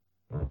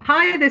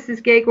Hi, this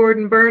is Gay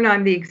Gordon Byrne.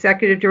 I'm the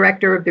Executive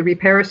Director of the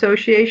Repair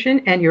Association,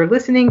 and you're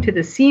listening to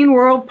the Scene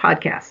World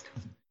Podcast.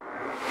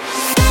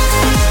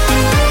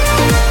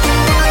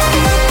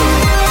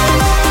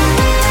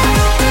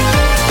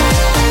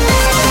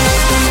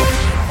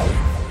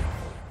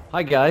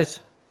 Hi,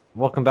 guys.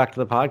 Welcome back to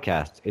the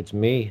podcast. It's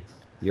me,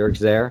 Jörg's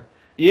there.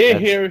 Yeah,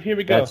 here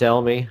we go. That's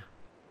Elmy.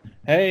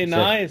 Hey,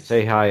 nice.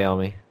 Say hi,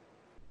 Elmy.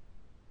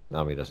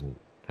 Elmy doesn't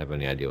have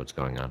any idea what's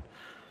going on.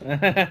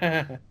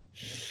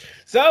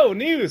 So,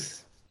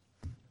 news.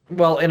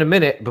 Well, in a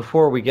minute,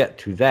 before we get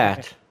to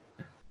that,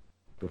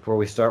 before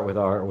we start with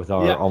our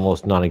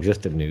almost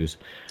non-existent news,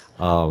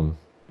 I've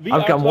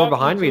got more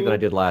behind me than I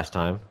did last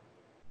time.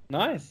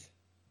 Nice.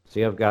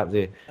 See, I've got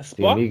the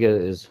Amiga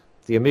is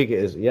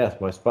yes,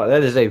 my Spock.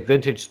 That is a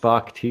vintage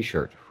Spock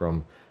T-shirt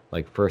from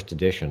like first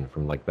edition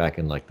from like back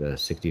in like the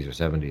 60s or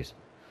 70s.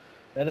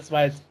 That is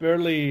why it's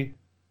barely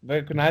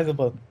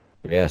recognizable.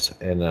 Yes,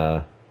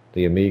 and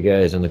the Amiga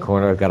is in the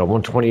corner. I've got a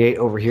 128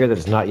 over here that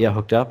is not yet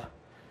hooked up.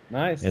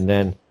 Nice. And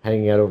then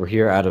hanging out over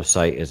here, out of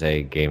sight, is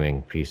a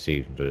gaming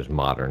PC that is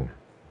modern,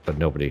 but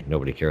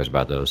nobody cares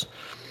about those.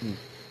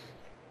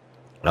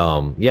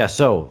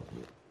 So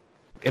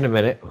in a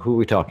minute, who are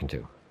we talking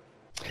to?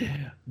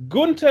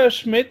 Gunther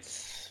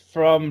Schmitz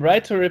from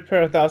Right to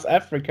Repair South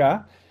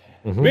Africa,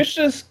 which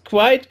is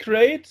quite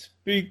great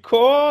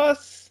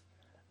because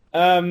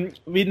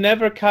we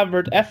never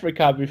covered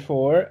Africa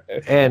before.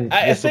 And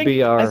I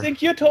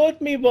think you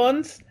told me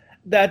once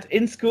that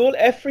in school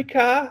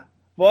Africa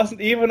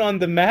wasn't even on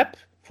the map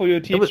for your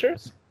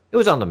teachers. It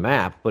was on the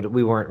map, but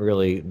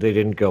they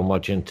didn't go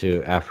much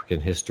into African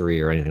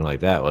history or anything like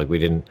that. Like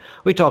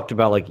we talked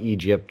about like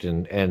Egypt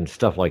and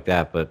stuff like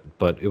that,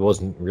 but it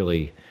wasn't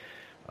really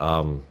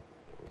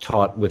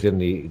taught within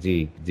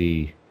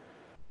the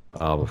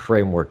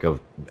framework of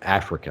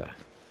Africa.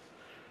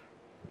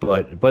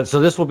 But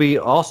so this will be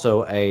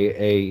also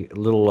a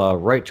little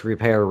right to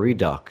repair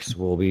redux.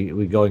 We'll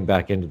be going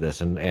back into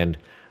this, and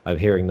I'm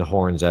hearing the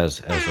horns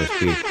as I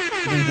speak.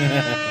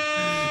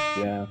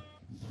 Yeah.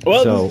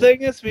 Well, the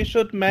thing is, we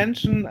should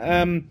mention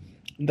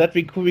that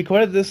we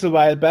recorded this a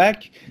while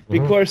back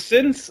because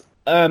since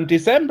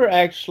December,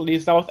 actually,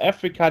 South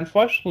Africa,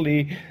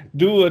 unfortunately,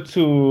 due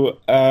to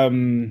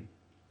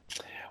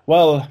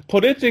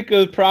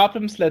political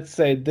problems, let's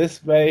say it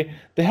this way,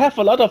 they have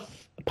a lot of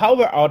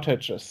power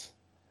outages.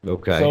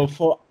 Okay. So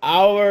for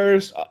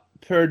hours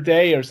per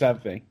day or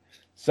something.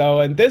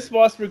 So, and this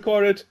was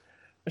recorded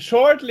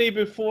shortly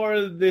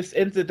before this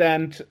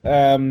incident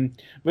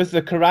with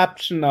the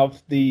corruption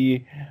of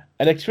the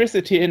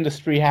electricity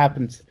industry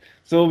happened.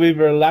 So we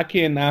were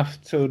lucky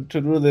enough to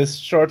do this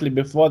shortly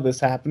before this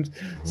happened.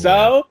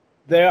 So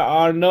there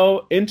are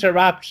no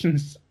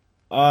interruptions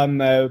on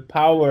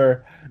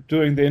power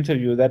during the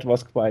interview. That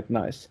was quite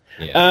nice.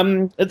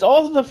 Yeah. It's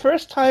also the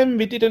first time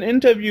we did an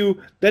interview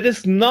that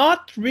is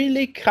not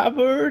really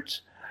covered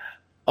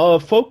or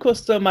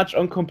focused so much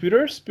on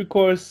computers,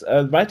 because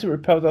Right to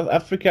Repair South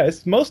Africa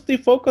is mostly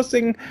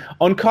focusing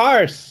on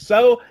cars.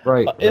 So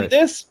in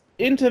this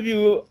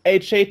interview,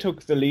 HA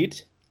took the lead.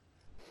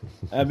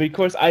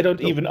 Because I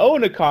don't even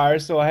own a car,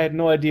 so I had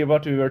no idea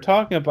what we were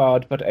talking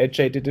about, but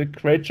HA did a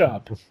great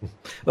job.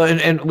 Well,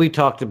 and we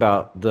talked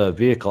about the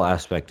vehicle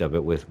aspect of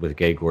it with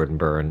Gay Gordon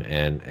Byrne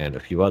and a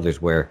few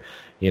others, where,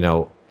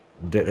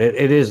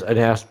 it is an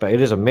aspect,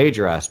 it is a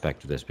major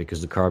aspect of this, because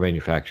the car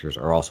manufacturers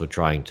are also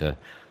trying to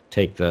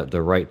take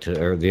the right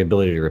to, or the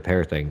ability to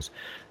repair things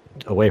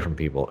away from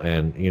people.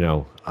 And,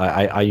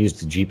 I use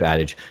the Jeep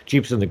adage.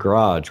 Jeep's in the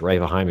garage right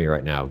behind me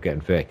right now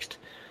getting fixed.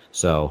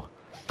 So,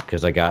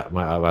 because I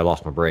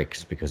lost my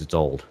brakes because it's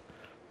old.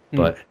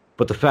 But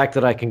the fact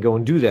that I can go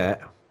and do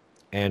that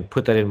and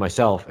put that in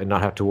myself and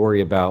not have to worry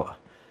about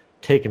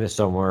taking it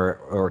somewhere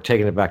or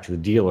taking it back to the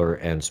dealer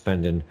and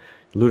spending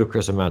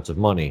ludicrous amounts of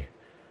money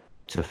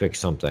to fix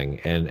something,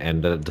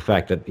 and the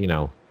fact that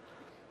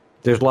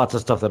there's lots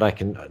of stuff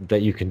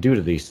that you can do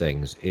to these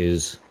things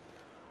is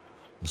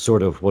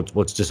sort of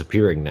what's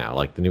disappearing now.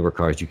 Like the newer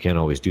cars, you can't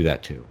always do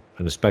that to,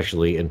 and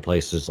especially in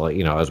places like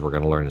as we're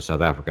going to learn in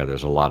South Africa,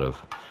 there's a lot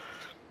of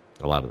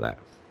that.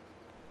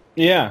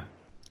 Yeah.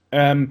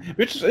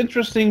 Which is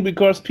interesting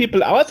because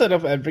people outside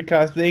of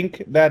Africa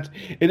think that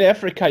in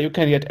Africa you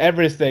can get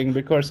everything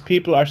because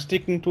people are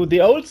sticking to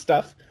the old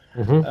stuff.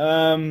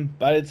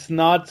 But it's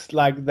not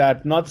like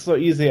that, not so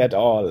easy at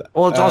all.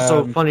 Well, it's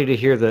also funny to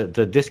hear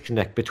the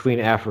disconnect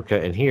between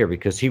Africa and here,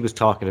 because he was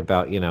talking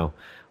about,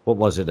 what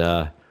was it,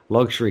 a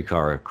luxury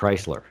car, a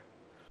Chrysler.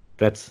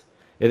 That's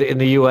in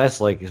the U.S.,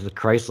 like the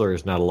Chrysler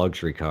is not a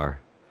luxury car.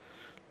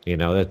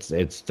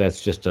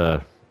 That's just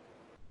a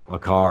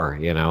car,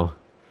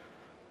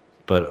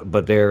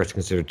 but there it's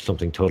considered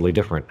something totally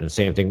different. And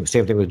same thing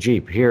with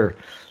Jeep.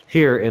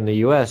 Here in the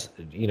U.S.,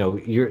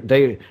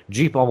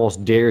 Jeep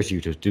almost dares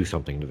you to do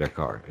something to their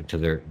car, to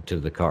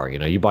the car.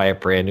 You buy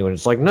it brand new and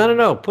it's like,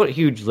 no, put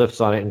huge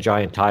lifts on it and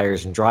giant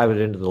tires and drive it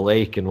into the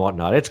lake and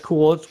whatnot. It's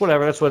cool, it's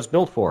whatever, that's what it's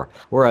built for.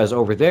 Whereas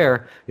over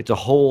there, it's a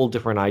whole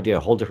different idea, a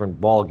whole different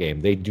ball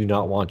game. They do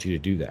not want you to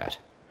do that.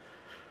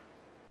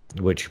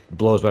 which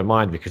blows my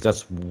mind because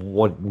that's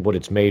what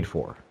it's made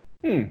for.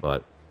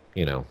 But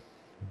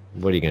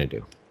what are you going to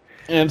do?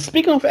 And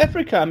speaking of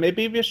Africa,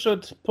 maybe we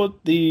should put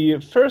the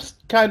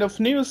first kind of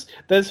news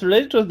that's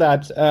related to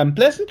that.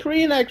 Pleasant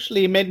Green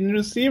actually made a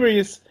new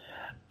series.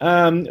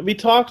 We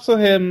talked to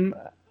him,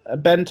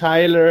 Ben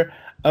Tyler,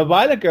 a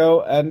while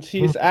ago, and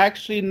he's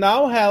actually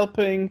now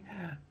helping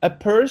a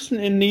person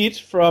in need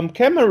from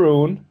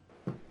Cameroon.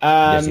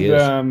 And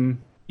yes,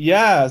 he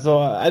is. So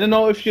I don't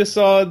know if you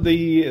saw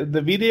the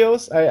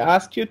videos I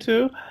asked you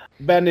to.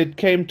 When it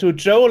came to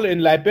Joel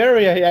in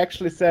Liberia, he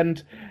actually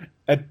sent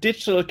a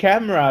digital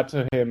camera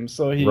to him,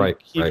 so he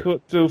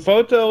could do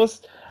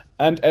photos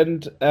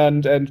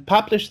and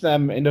publish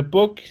them in a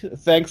book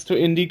thanks to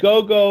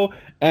Indiegogo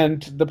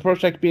and the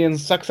project being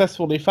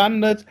successfully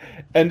funded.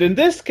 And in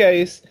this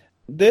case,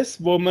 this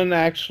woman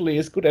actually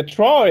is good at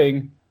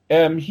drawing.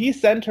 He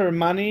sent her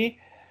money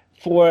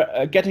for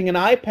getting an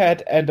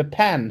iPad and a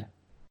pen.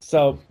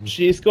 So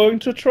she's going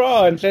to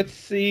draw, and let's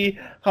see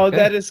how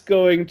that is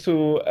going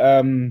to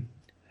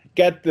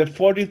get the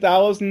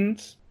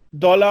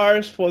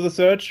 $40,000 for the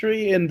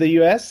surgery in the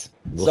US.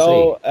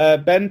 We'll see.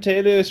 Ben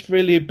Taylor is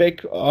really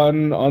big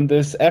on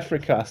this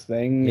Africa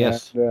thing.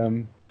 Yes.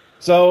 And,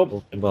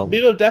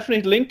 we will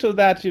definitely link to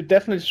that. You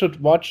definitely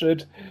should watch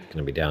it. It's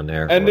gonna be down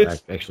there. And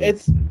it's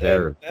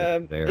there.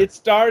 It's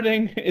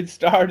starting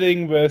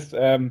with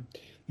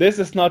this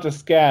is not a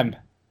scam.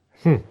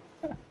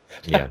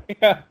 Yeah.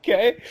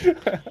 Okay.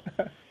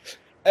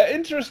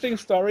 Interesting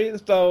story.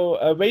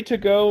 So way to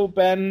go,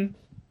 Ben.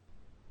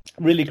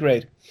 Really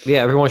great.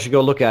 Yeah, everyone should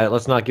go look at it.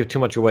 Let's not give too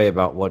much away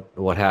about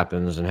what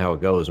happens and how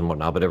it goes and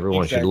whatnot, but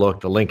everyone should look.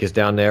 The link is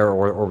down there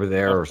or over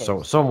there or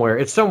somewhere.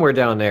 It's somewhere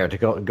down there to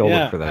go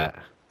look for that.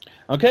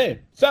 Okay,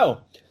 so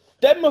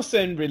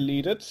Demoscene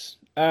related.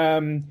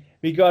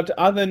 We got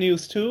other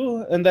news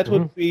too, and that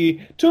would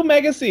be 2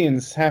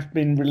 magazines have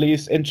been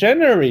released in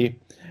January.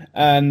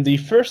 And the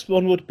first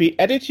one would be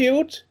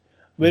Attitude,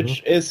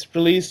 which is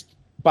released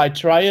by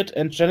Triad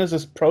and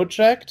Genesis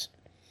Project.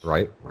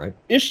 Right.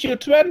 Issue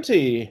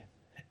 20.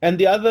 And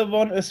the other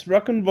one is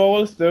Rock and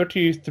Roll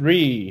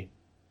 33.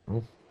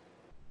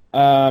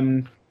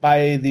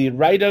 By the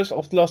Riders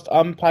of the Lost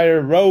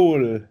Empire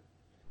Roll.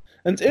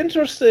 And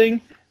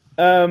interesting,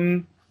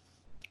 I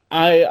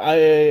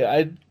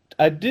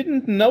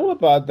didn't know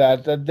about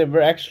that they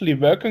were actually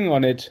working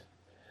on it.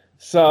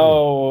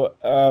 So,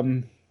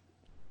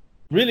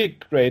 really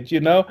great,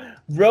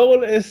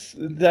 Roll is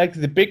like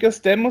the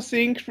biggest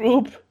Demoscene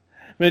group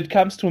when it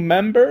comes to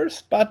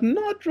members, but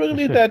not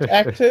really that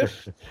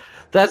active.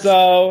 That's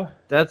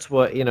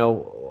what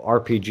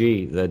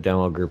RPG, the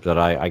demo group that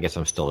I guess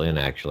I'm still in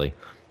actually.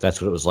 That's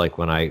what it was like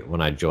when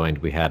I joined.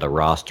 We had a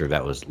roster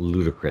that was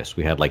ludicrous.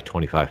 We had like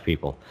 25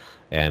 people,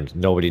 and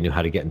nobody knew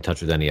how to get in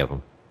touch with any of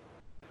them.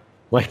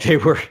 Like they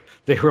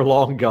were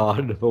long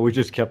gone, but we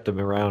just kept them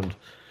around.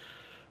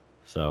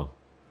 So.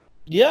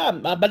 Yeah,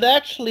 but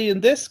actually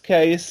in this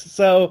case,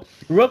 so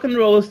Rock and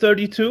Roll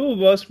 32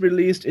 was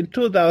released in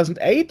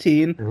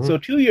 2018, so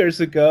 2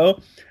 years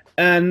ago,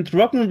 and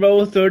Rock and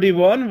Roll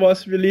 31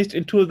 was released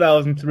in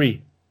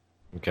 2003.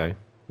 Okay,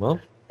 well.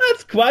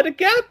 That's quite a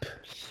gap.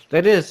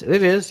 It is,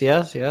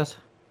 yes.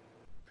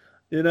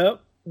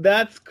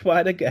 That's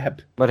quite a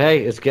gap. But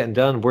hey, it's getting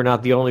done. We're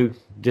not the only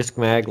Disc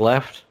Mag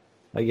left,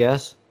 I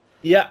guess.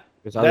 Yeah,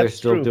 because others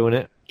still doing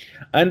it.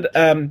 And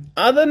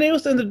other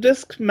news in the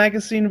disc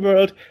magazine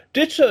world,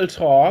 Digital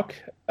Talk,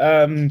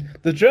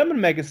 the German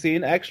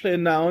magazine, actually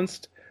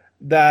announced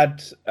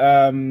that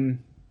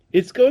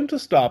it's going to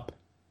stop.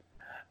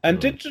 And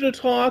Digital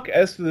Talk,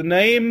 as the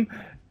name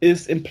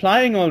is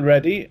implying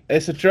already,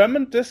 is a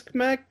German disc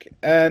mag,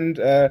 and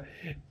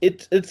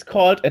it's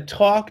called a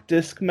talk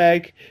disc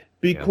mag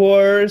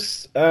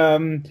because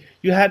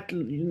you had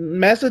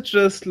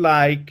messages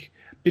like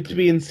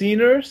between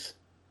sceners.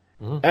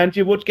 And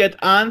you would get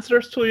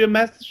answers to your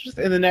messages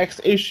in the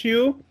next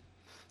issue.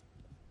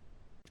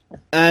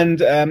 And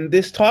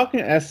this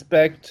talking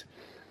aspect,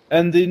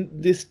 and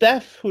the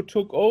staff who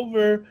took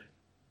over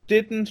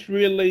didn't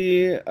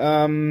really,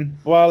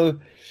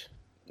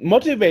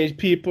 motivate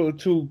people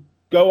to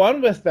go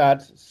on with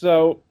that.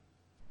 So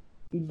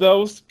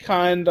those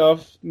kind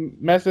of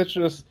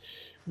messages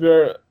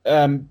were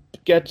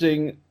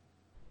getting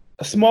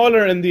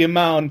smaller in the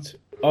amount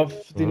of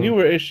the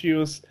newer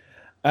issues.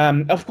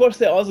 Of course,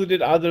 they also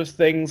did other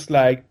things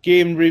like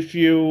game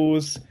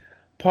reviews,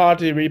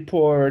 party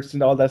reports,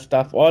 and all that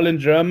stuff, all in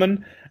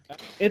German.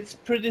 It's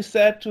pretty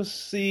sad to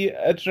see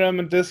a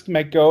German disc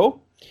mag go,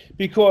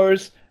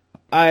 because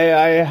I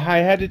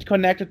had it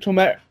connected to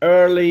my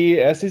early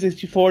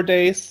C64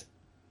 days,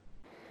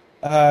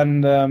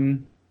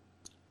 and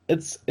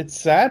it's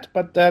sad,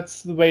 but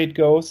that's the way it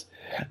goes.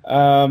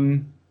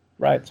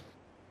 Right.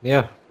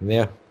 Yeah.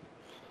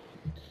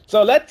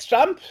 So let's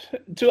jump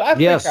to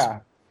Africa. Yes.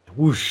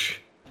 Whoosh.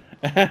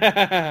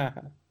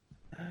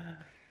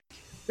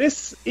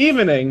 This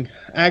evening,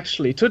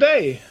 actually,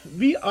 today,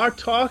 we are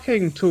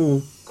talking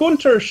to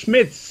Gunter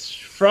Schmitz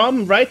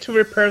from Right to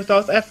Repair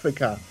South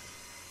Africa.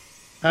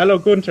 Hello,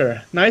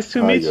 Gunter. Nice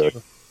to meet you.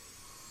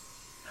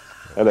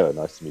 Hello,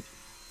 nice to meet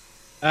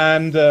you.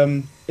 And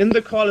in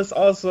the call is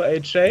also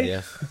AJ.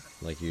 Yes,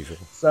 like usual.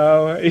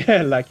 So,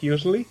 yeah, like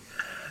usually.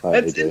 Hi,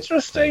 It's AJ.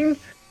 interesting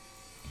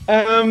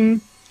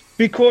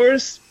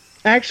because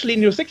actually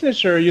in your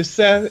signature you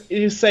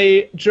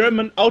say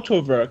German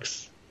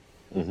Autoworks.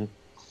 Mhm.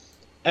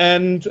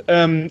 And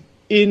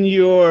in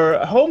your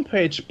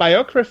homepage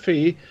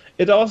biography,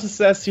 it also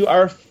says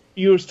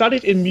you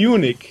studied in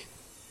Munich.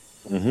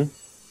 Mhm.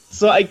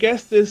 So I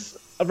guess this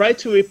Right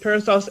to Repair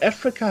South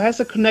Africa has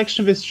a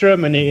connection with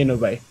Germany in a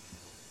way.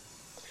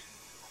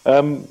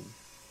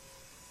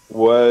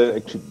 Well,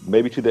 actually,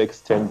 maybe to the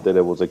extent that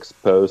I was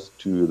exposed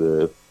to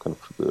the kind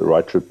of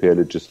right to repair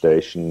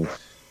legislation,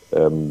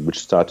 which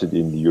started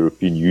in the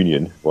European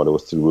Union while I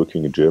was still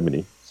working in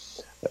Germany.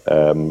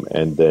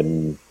 And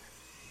then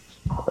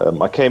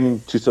I came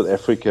to South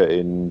Africa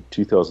in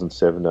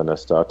 2007, and I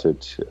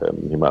started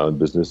in my own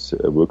business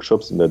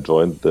workshops, and I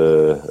joined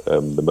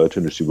the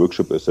Motor Industry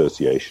Workshop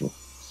Association.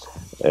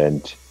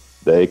 And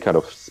they kind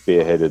of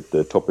spearheaded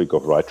the topic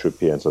of right to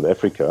repair in South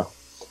Africa.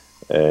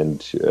 And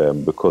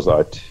because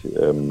I'd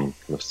kind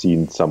of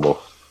seen some of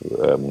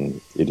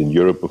it in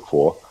Europe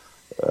before,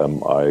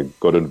 I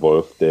got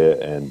involved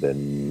there, and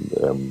then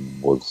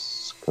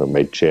was kind of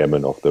made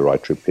chairman of the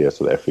Right to Repair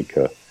South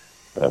Africa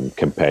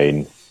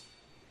campaign.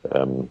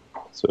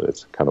 So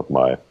it's kind of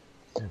my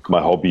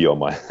hobby or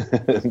my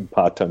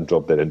part-time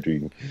job that I'm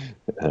doing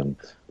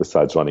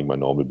besides running my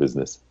normal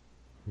business.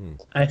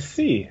 I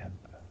see.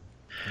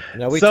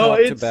 Now we So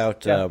talked it's-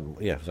 about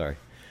sorry.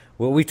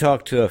 Well, we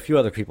talked to a few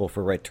other people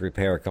for Right to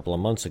Repair a couple of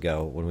months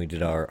ago when we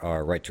did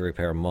our Right to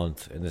Repair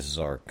month, and this is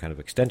our kind of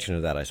extension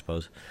of that, I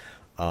suppose.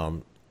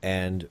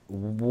 And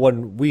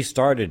when we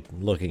started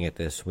looking at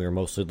this, we were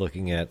mostly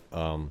looking at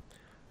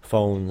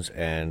phones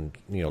and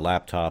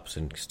laptops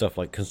and stuff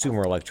like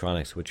consumer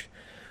electronics, which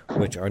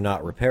are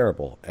not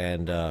repairable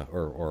and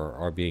or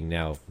are being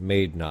now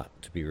made not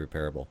to be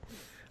repairable.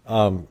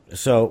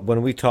 So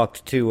when we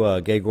talked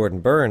to Gay Gordon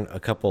Byrne a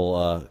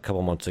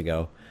couple months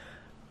ago,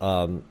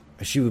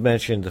 she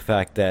mentioned the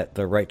fact that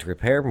the right to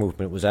repair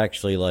movement was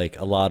actually like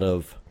a lot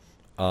of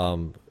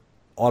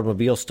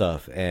automobile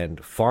stuff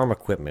and farm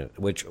equipment,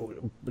 which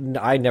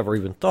I never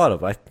even thought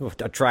of. A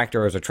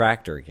tractor is a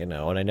tractor, and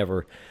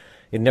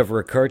it never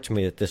occurred to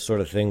me that this sort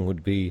of thing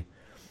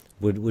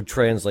would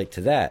translate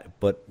to that,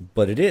 but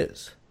it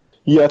is.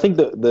 Yeah, I think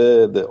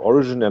the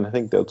origin, and I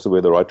think that's where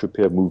the right to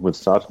repair movement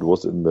started,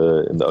 was in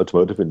the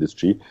automotive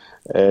industry.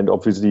 And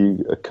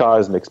obviously, a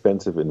car is an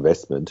expensive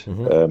investment,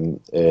 and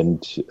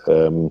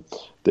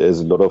there's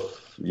a lot of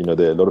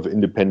there are a lot of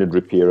independent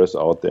repairers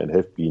out there and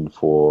have been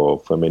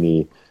for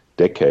many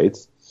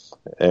decades.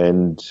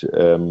 And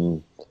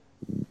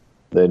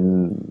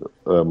then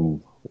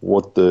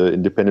what the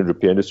independent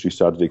repair industry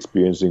started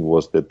experiencing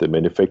was that the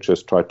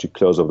manufacturers tried to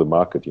close off the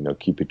market,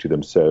 keep it to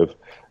themselves,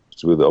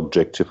 with the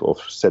objective of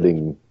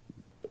selling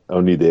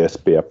only their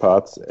spare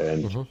parts,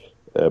 and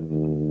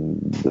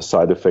the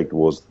side effect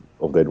was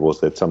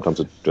that sometimes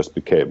it just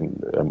became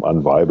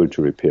unviable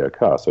to repair a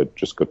car. So it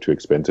just got too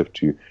expensive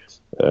to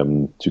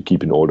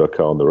keep an older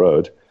car on the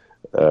road,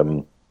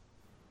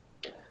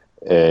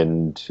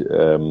 and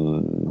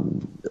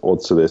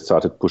also they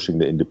started pushing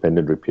the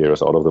independent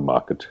repairers out of the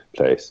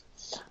marketplace.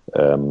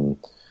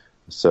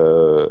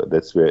 So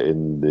that's where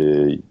in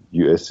the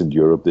US and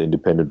Europe, the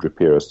independent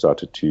repairers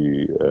started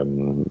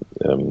to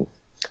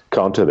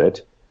counter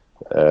that,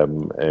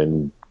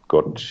 and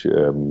got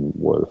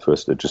the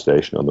first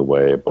legislation on the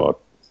way about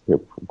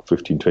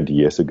 15, 20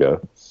 years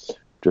ago,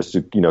 just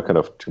to kind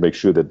of to make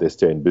sure that they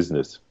stay in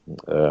business.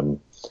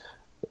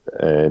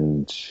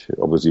 And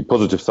obviously, a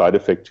positive side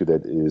effect to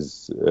that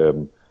is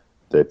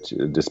that,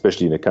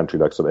 especially in a country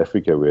like South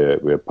Africa,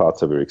 where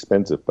parts are very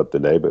expensive, but the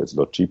labor is a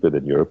lot cheaper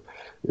than Europe,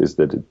 is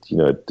that it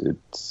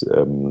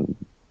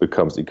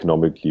becomes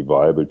economically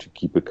viable to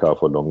keep a car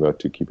for longer,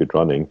 to keep it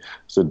running.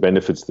 So it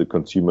benefits the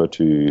consumer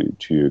to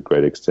a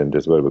great extent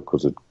as well,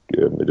 because it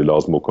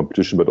allows more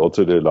competition, but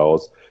also it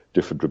allows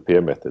different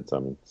repair methods.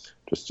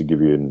 Just to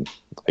give you an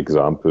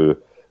example,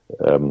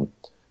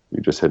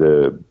 we just had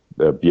a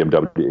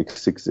BMW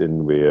X6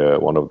 in where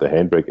one of the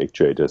handbrake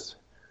actuators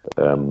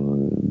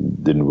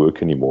didn't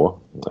work anymore.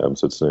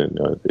 So it's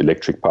an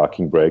electric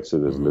parking brake, so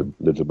there's a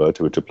little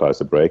motor which applies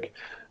the brake.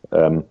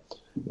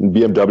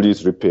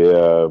 BMW's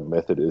repair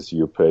method is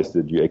you replace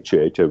the new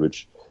actuator,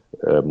 which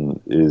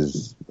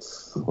is,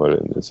 well,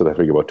 in South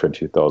Africa about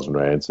 20,000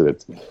 rand, so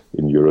that's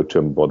in euro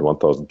term about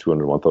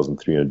 1,200,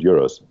 1,300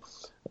 euros.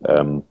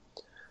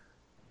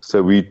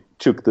 So we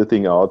took the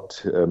thing out,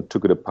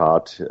 took it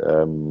apart,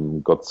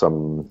 got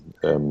found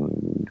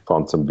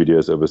some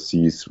videos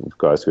overseas of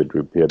guys who had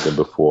repaired them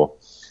before,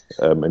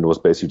 and it was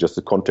basically just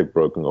a contact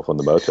broken off on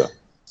the motor.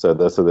 So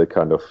that's the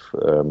kind of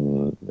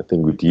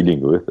thing we're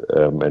dealing with,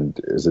 and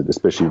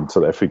especially in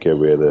South Africa,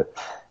 where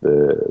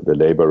the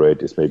labor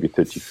rate is maybe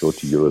 30,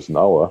 40 euros an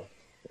hour.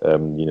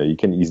 You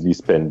can easily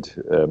spend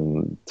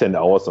 10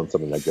 hours on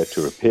something like that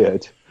to repair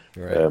it,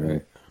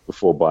 Right.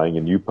 before buying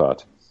a new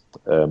part.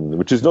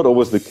 which is not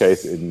always the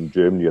case in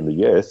Germany and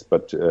the US,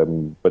 but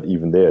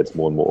even there, it's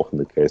more and more often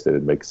the case that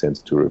it makes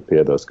sense to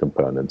repair those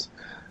components.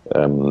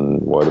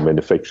 While the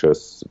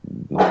manufacturer's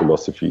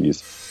philosophy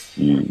is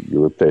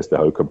you replace the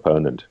whole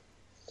component.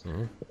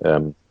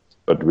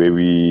 But where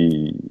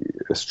we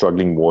are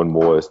struggling more and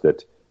more is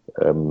that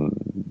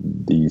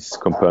these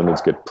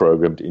components get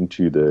programmed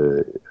into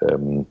the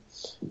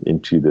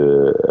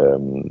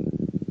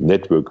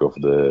network of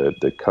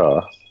the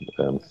car.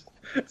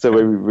 So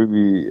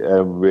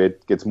where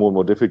it gets more and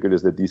more difficult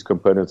is that these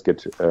components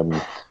get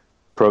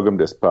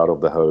programmed as part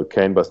of the whole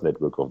CAN bus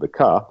network of the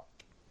car.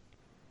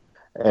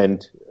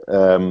 And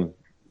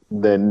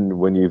then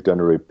when you've done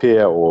a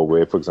repair, or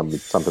where, for example,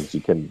 sometimes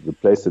you can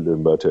replace the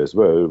motor as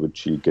well,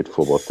 which you get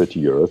for about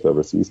 30 euros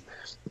overseas,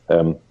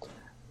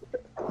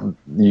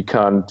 you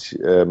can't,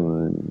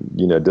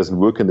 it doesn't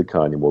work in the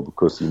car anymore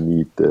because you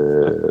need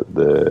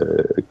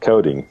the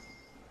coding.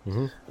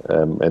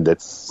 And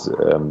that's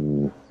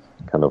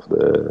kind of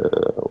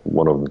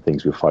one of the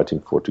things we're fighting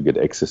for, to get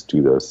access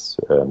to those,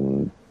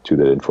 to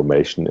that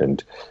information,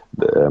 and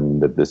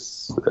that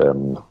this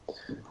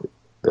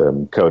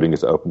coding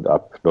is opened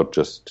up not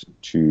just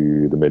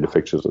to the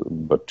manufacturers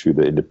but to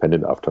the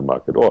independent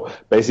aftermarket. Or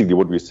basically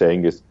what we're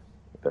saying is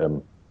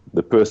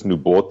the person who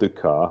bought the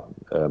car,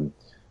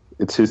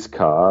 it's his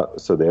car,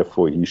 so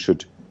therefore he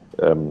should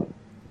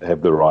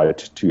have the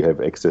right to have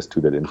access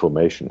to that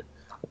information.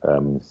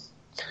 And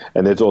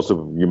that's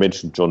also, you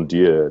mentioned John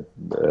Deere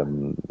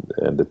and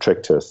the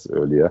tractors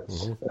earlier.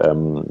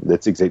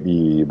 That's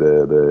exactly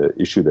the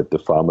issue that the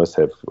farmers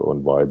have,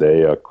 on why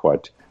they are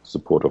quite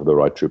supportive of the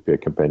Right to Repair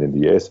campaign in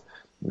the US.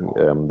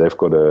 They've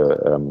got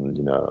a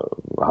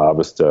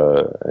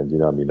harvester,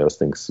 and those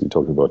things you're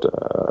talking about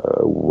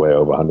way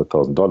over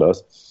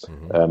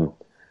 $100,000.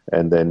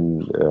 And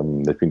then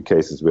there've been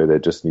cases where they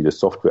just need a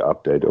software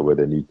update, or where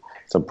they need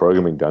some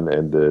programming done,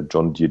 and the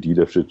John Deere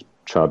dealership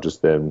charges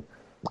them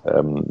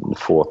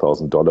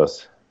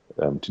 $4,000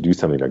 to do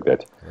something like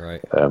that.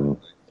 Right.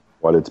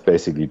 While it's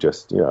basically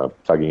just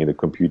plugging in a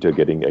computer,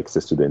 getting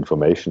access to the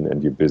information,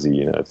 and you're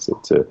busy. It's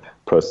a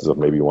process of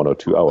maybe 1 or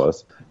 2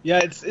 hours.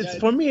 Yeah, it's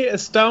for me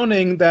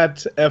astounding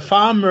that a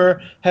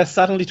farmer has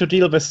suddenly to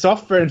deal with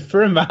software and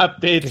firmware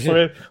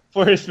updates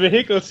for his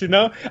vehicles.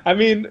 I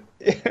mean,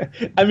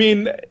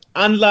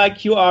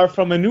 unlike you are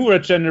from a newer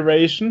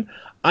generation,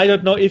 I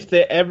don't know if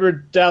they ever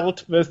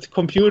dealt with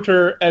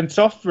computer and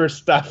software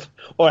stuff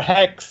or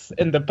hacks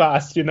in the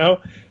past.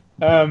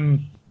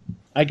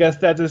 I guess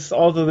that is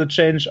also the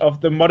change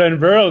of the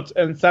modern world,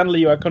 and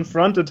suddenly you are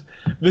confronted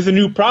with a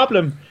new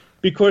problem,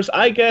 because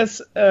I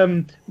guess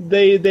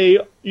they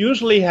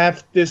usually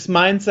have this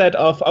mindset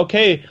of,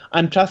 okay,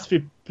 I'm just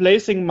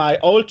replacing my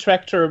old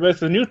tractor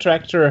with a new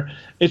tractor.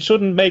 It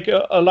shouldn't make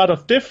a lot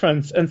of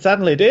difference, and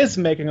suddenly it is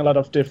making a lot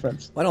of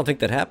difference. I don't think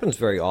that happens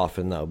very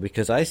often, though,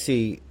 because I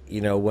see,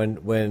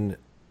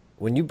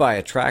 when you buy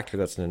a tractor,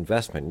 that's an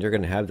investment, and you're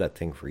going to have that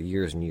thing for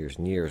years and years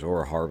and years,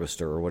 or a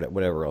harvester, or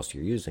whatever else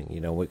you're using,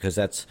 because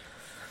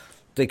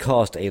they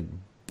cost a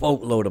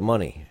boatload of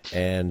money.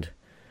 And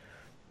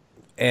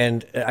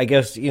I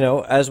guess,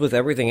 as with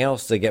everything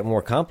else, they get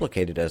more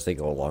complicated as they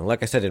go along.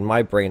 Like I said, in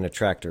my brain, a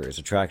tractor is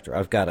a tractor.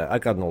 I've got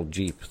an old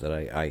Jeep that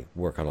I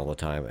work on all the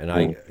time.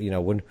 And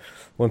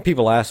when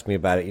people ask me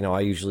about it,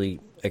 I usually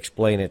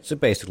explain it's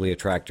basically a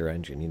tractor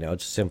engine.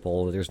 It's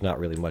simple. There's not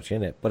really much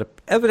in it. But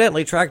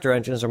evidently, tractor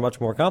engines are much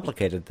more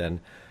complicated than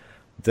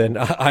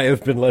I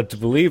have been led to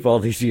believe all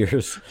these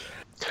years.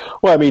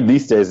 Well, I mean,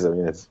 these days,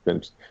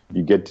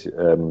 you get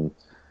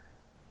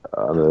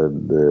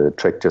the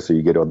tractor, so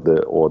you get on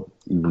or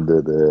even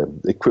the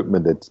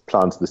equipment that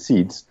plants the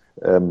seeds.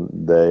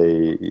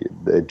 They're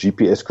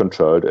GPS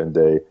controlled, and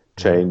they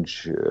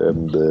change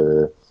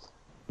the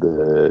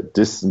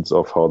distance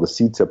of how the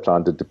seeds are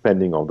planted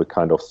depending on the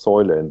kind of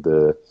soil and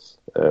the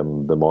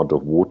amount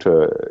of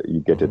water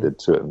you get at a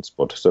certain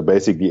spot. So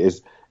basically,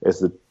 as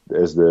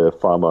the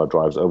farmer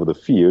drives over the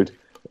field,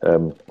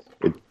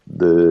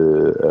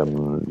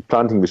 the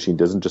planting machine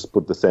doesn't just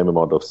put the same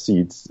amount of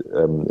seeds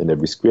in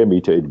every square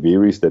meter. It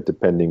varies that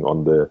depending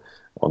on the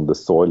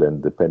soil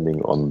and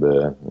depending on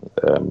the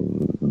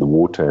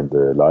water and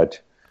the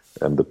light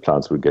the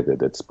plants will get at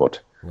that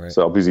spot. Right.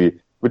 So obviously,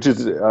 which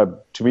is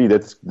to me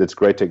that's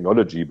great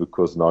technology,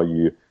 because now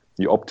you're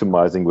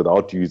optimizing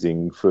without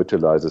using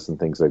fertilizers and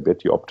things like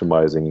that. You're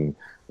optimizing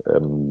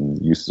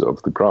use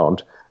of the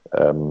ground,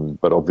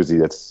 but obviously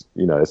that's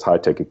it's high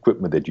tech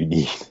equipment that you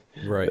need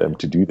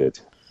to do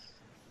that.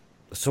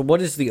 So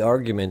what is the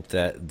argument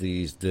that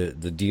the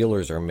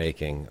dealers are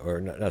making,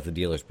 or not the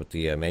dealers, but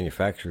the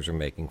manufacturers are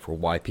making, for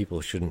why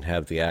people shouldn't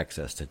have the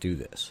access to do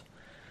this?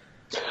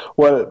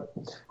 Well,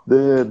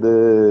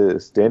 the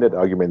standard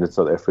argument in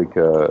South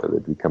Africa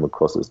that we come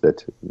across is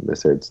that they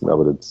say it's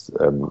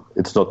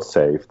not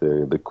safe.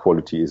 The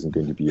quality isn't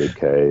going to be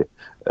okay.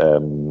 You're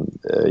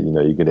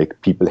going to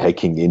have people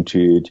hacking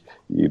into it.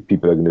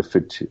 People are going to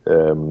fit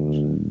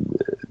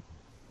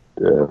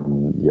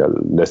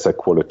lesser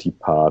quality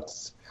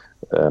parts.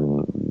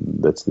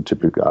 That's the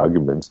typical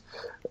argument.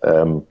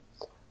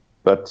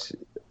 But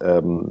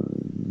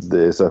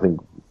there's, I think,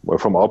 well,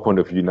 from our point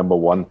of view, number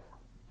one,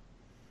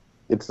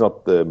 it's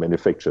not the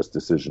manufacturer's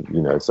decision.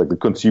 It's like the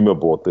consumer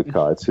bought the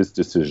car. It's his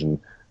decision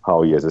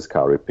how he has his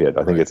car repaired.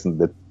 I think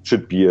that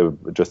should be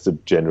just a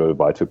general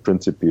vital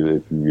principle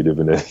if you live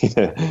in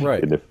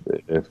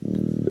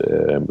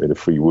a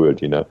free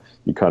world.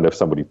 You can't have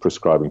somebody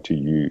prescribing to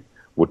you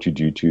what you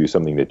do to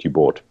something that you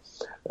bought,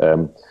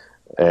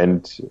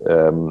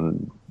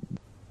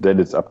 then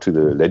it's up to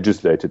the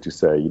legislator to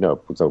say, for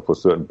example, for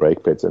certain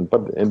brake pads and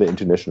the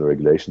international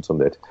regulations on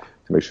that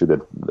to make sure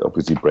that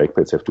obviously brake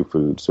pads have to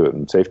fulfill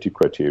certain safety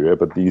criteria,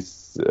 but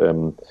these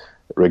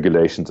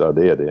regulations are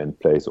there. They're in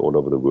place all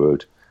over the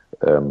world.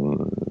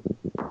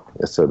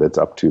 So that's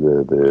up to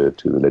the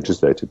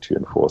legislator to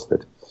enforce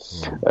that.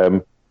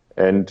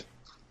 And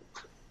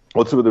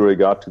also with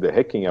regard to the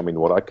hacking, I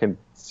mean, what I can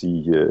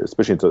see here,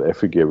 especially in South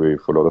Africa, where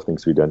for a lot of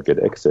things we don't get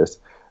access.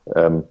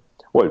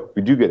 Well,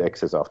 we do get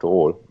access after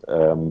all,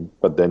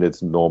 but then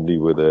it's normally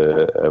with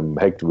a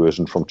hacked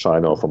version from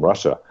China or from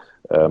Russia.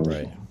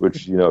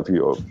 Which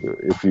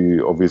if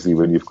you obviously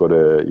when you've got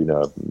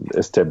a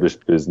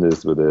established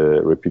business with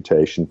a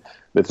reputation,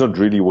 that's not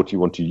really what you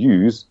want to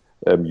use.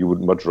 You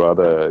would much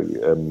rather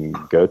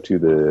go to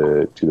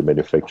the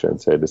manufacturer and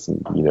say,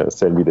 listen,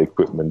 send me the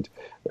equipment,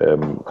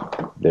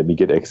 let me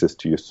get access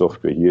to your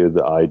software. Here are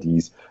the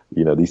IDs.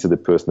 These are the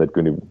person that's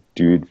going to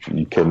do it.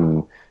 You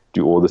can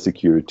do all the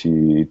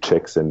security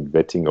checks and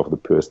vetting of the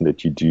person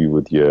that you do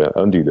with your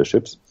own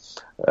dealerships.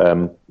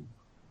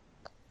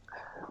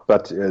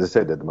 But as I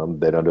said, at the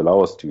moment, they don't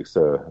allow us to.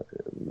 So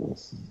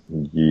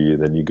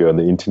then you go on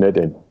the internet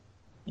and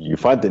you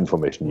find the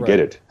information, you get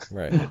it.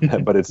 Right.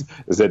 But as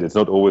I said, it's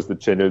not always the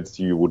channels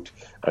you would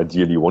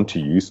ideally want to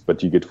use,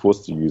 but you get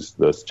forced to use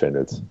those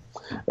channels.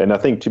 And I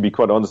think, to be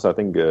quite honest, I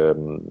think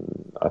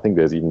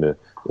there's even a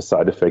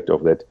side effect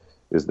of that,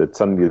 is that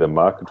suddenly the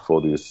market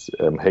for these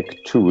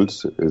hacked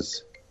tools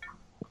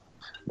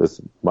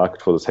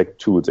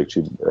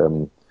actually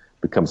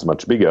becomes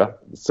much bigger.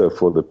 So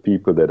for the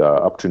people that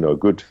are up to no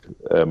good,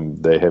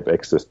 they have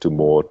access to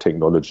more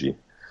technology.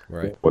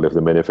 Right. Well, if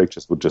the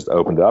manufacturers would just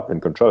open it up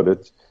and control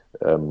it,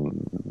 there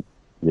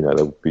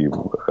would be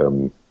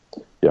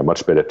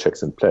much better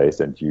checks in place,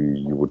 and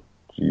you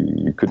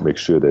could make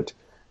sure that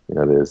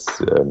there's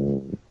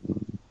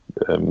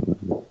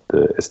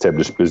the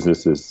established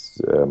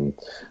businesses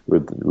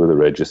with a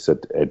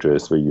registered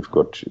address where you've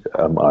got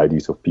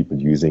IDs of people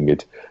using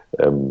it.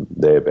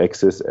 They have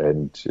access,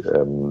 and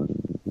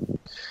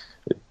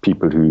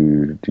people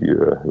who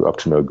are up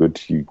to no good,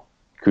 you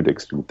could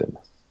exclude them.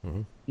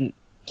 Mm-hmm.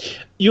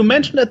 You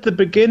mentioned at the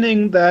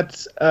beginning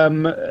that,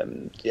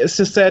 as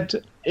you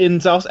said,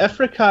 in South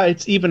Africa,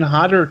 it's even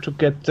harder to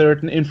get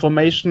certain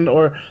information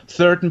or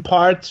certain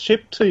parts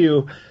shipped to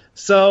you.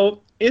 So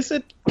is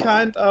it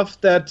kind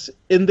of that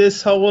in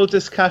this whole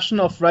discussion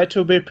of right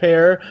to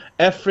repair,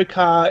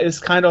 Africa is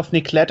kind of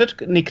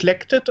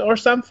neglected or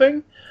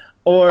something?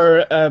 Or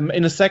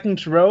in a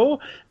second row?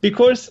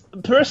 Because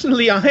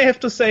personally, I have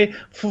to say,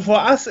 for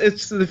us,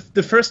 it's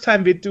the first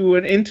time we do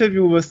an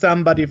interview with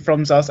somebody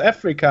from South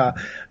Africa.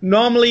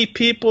 Normally,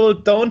 people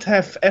don't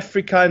have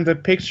Africa in the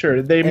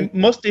picture. They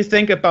mostly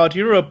think about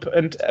Europe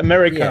and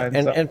America.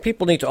 Yeah, and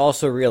people need to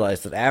also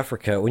realize that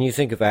Africa, when you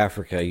think of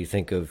Africa, you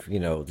think of,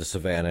 the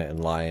savannah and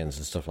lions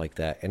and stuff like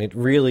that. And it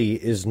really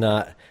is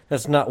not,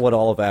 that's not what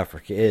all of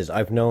Africa is.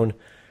 I've known...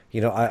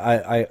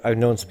 I've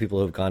known some people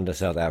who have gone to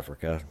South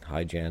Africa.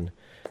 Hi, Jen,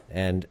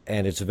 and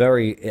it's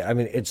very. I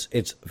mean,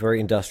 it's very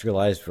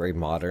industrialized, very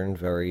modern,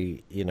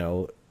 very.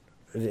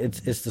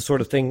 It's the sort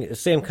of thing,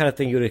 same kind of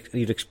thing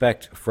you'd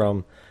expect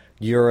from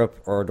Europe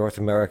or North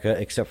America,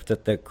 except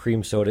that the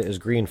cream soda is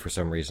green for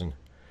some reason.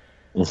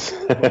 It's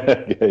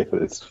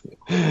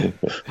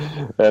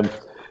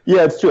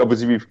true.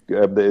 Obviously,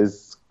 there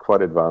is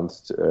quite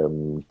advanced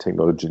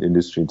technology and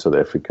industry in South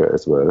Africa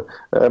as well,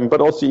 but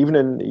also even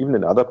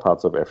in other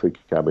parts of Africa.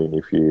 I mean,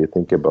 if you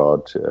think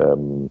about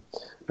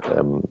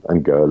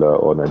Angola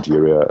or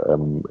Nigeria,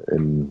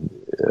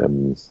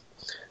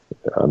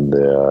 on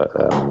their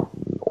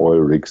oil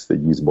rigs, they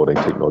use modern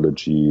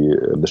technology.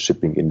 The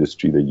shipping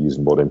industry, they use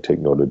modern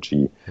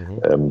technology.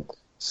 Mm-hmm.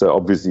 So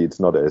obviously, it's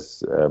not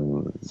as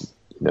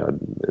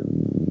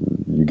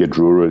you get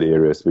rural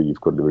areas where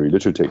you've got very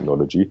little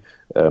technology,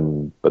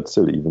 but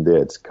still, even there,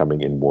 it's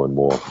coming in more and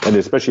more. And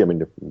especially, I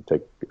mean, if you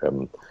take,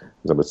 for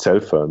example, cell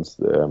phones.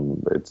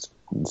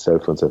 Cell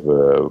phones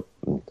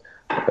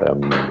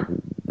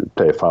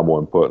play a far more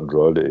important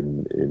role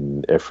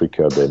in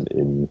Africa than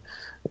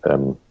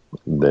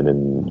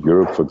in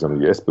Europe, for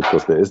example, US,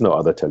 because there is no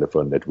other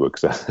telephone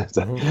networks,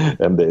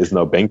 and there is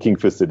no banking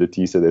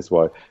facility. So that's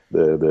why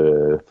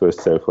the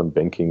first cell phone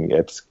banking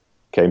apps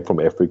came from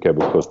Africa,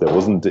 because there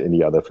wasn't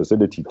any other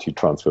facility to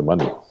transfer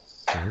money.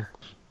 Mm-hmm.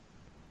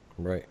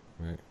 Right.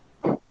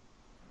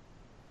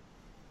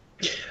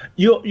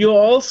 You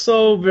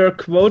also were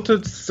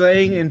quoted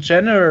saying in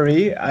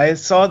January, I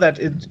saw that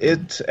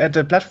it at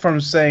the platform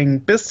saying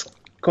BIS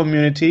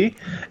community,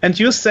 and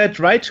you said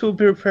right to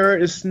repair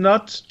is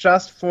not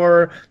just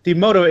for the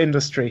motor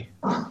industry.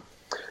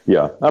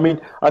 Yeah, I mean,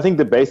 I think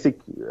the basic,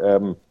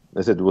 as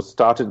I said, it was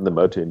started in the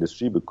motor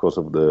industry because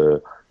of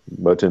the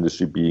motor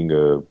industry being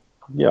a,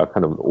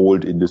 kind of an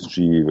old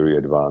industry, very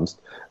advanced.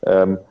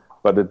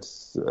 But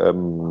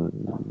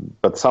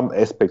but some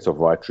aspects of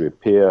right to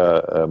repair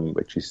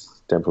actually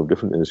stem from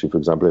different industry. For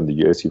example, in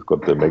the US, you've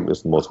got the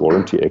Magnuson-Moss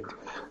Warranty Act,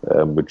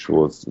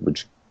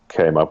 which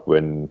came up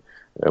when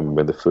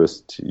the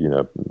first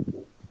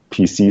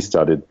PC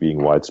started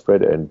being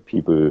widespread, and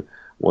people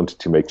wanted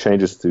to make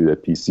changes to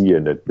that PC,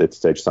 and at that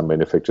stage some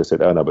manufacturers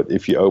said, oh no, but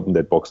if you open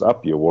that box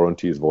up, your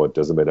warranty is void,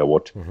 doesn't matter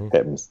what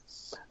happens.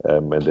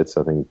 And that's,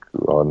 I think,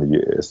 on the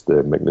US,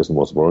 the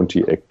Magnuson-Moss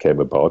Warranty Act came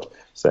about,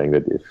 saying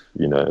that if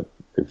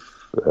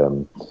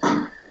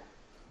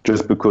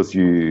just because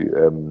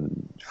you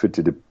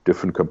fitted a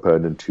different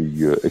component to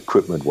your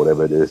equipment,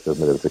 whatever it is,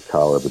 doesn't matter if it's a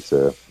car or if it's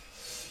a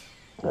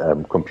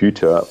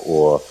computer,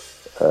 or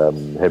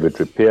have it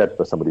repaired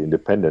by somebody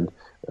independent,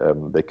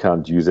 they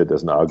can't use it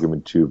as an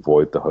argument to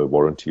void the whole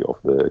warranty of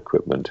the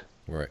equipment.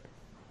 Right.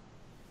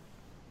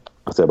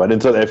 So, but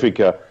in South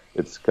Africa,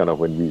 it's kind of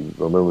when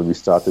we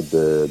started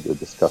the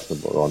discussion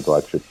around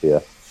right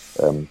repair,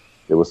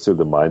 there was still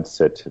the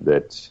mindset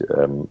that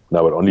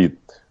now, but only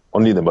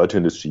in the motor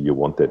industry you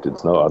want that.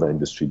 It's no other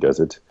industry does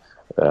it.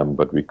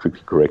 But we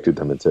quickly corrected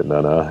them and said,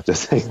 no,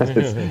 just saying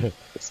that.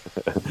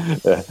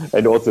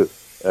 And also,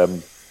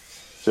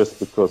 just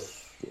because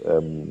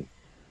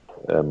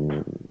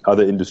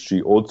other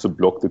industry also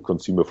block the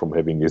consumer from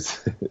having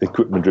his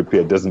equipment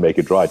repaired doesn't make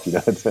it right.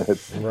 It's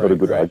not a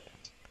good argument.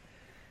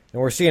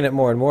 And we're seeing it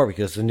more and more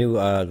because the new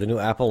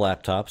Apple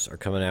laptops are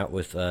coming out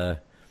with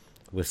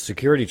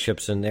security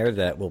chips in there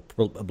that will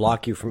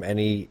block you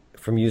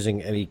from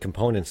using any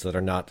components that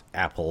are not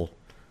Apple,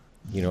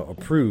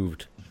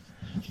 approved.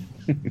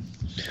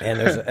 And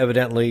there's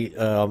evidently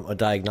a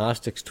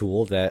diagnostics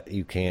tool that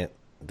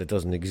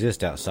doesn't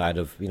exist outside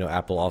of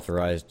Apple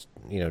authorized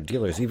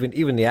dealers.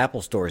 Even the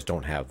Apple stores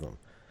don't have them.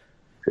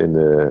 In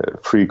a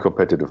free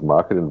competitive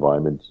market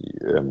environment,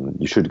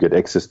 you should get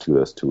access to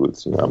those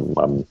tools.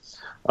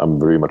 I'm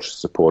very much a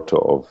supporter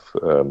of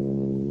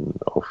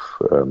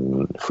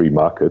free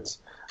markets,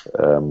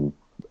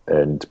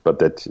 but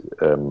that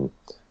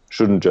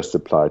shouldn't just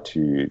apply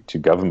to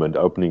government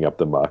opening up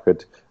the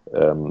market.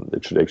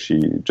 It should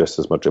actually just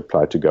as much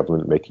apply to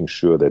government making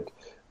sure that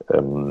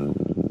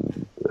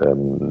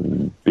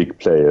big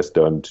players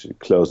don't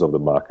close off the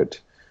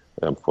market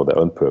for their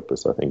own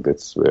purpose. I think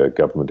that's where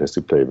government has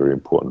to play a very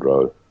important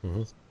role.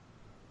 Mm-hmm.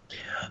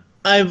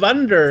 I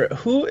wonder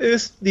who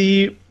is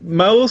the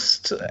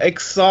most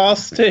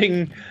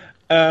exhausting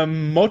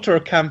motor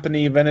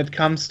company when it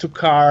comes to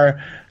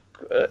car,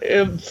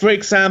 for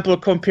example,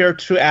 compared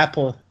to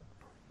Apple.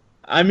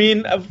 I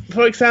mean,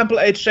 for example,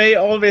 HJ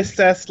always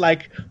says,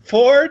 like,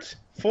 Ford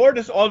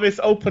is always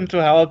open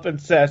to help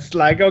and says,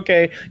 like,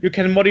 okay, you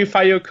can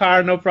modify your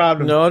car, no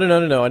problem. No. I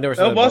never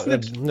said that. Wasn't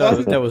it? No,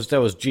 that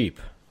was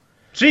Jeep.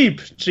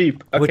 Jeep.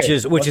 Okay.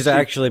 Which is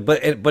actually,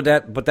 but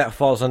that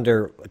falls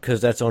under,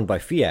 because that's owned by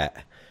Fiat,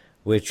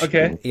 which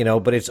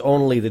but it's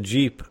only the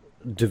Jeep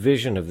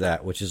division of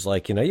that, which is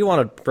like, you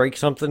want to break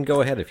something,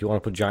 go ahead. If you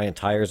want to put giant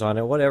tires on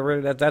it,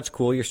 whatever, that's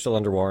cool. You're still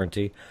under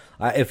warranty.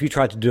 If you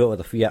tried to do it with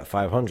a Fiat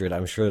 500,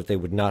 I'm sure that they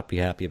would not be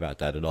happy about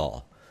that at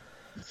all.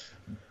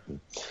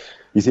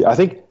 You see, I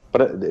think,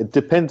 but it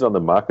depends on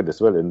the market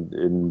as well.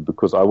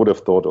 Because I would have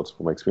thought, also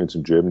from my experience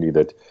in Germany,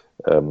 that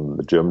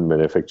the German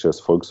manufacturers,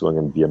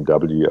 Volkswagen,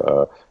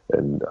 BMW,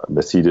 and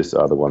Mercedes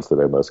are the ones that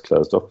are most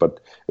closed off.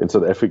 But in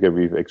South Africa,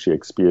 we've actually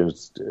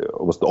experienced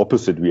almost the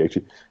opposite.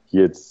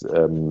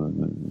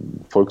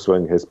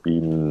 Volkswagen has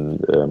been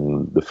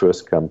the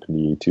first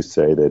company to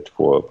say that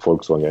for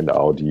Volkswagen and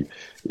Audi,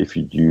 if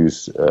you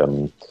use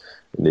an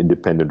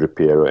independent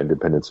repair or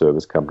independent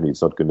service company,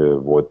 it's not going to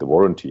void the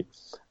warranty.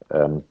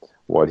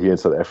 While here in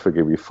South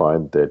Africa, we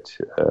find that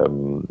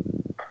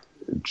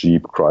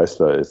Jeep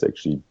Chrysler is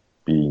actually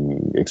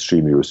being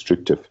extremely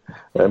restrictive,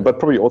 but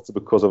probably also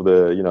because of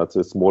it's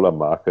a smaller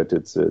market.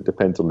 It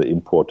depends on the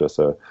importer.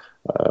 So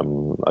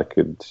I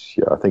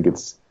think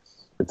it's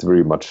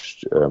very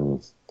much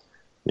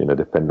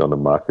depend on the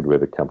market where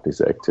the companies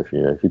are active.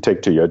 If you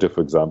take Toyota,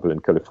 for example, in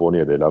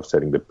California, they love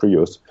selling the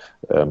Prius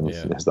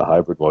as the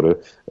hybrid model,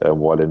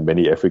 while in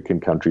many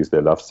African countries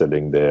they love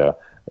selling their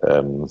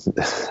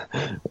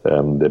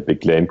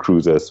big Land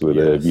Cruisers with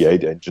the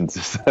V8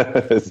 engines.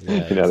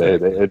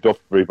 They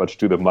adopt very much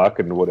to the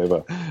market, and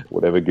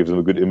whatever gives them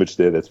a good image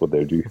there, that's what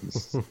they'll do.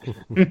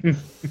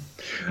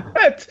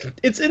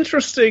 It's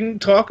interesting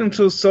talking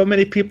to so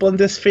many people in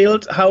this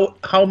field,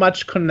 how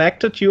much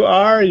connected you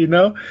are. You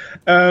know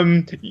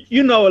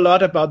a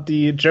lot about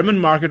the German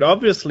market,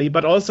 obviously,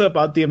 but also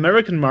about the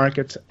American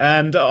market.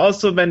 And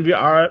also when we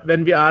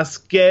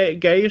asked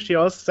Gay, she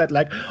also said,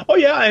 like, oh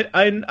yeah,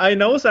 I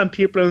know some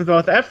people in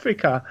North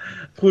Africa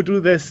who do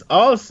this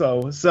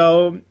also.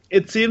 So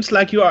it seems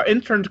like you are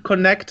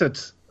interconnected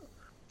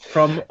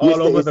from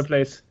all over the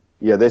place.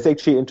 Yeah, that's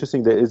actually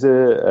interesting. There is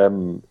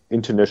a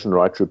international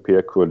right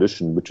repair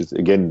coalition, which is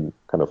again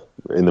kind of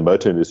in the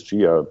motor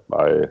industry.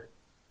 I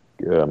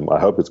I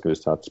hope it's going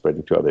to start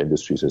spreading to other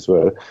industries as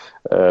well,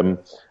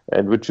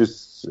 and which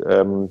is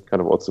kind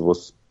of also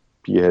was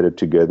spearheaded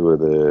together with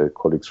the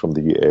colleagues from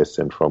the US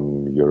and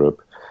from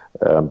Europe.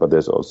 But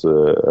there's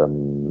also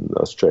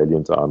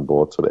Australians on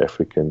board, South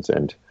Africans,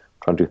 and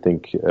trying to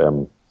think.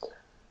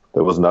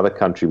 There was another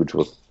country which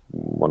was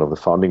one of the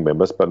founding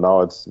members, but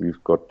now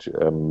we've got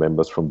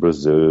members from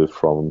Brazil,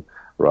 from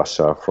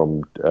Russia,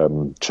 from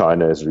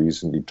China has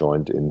recently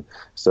joined in.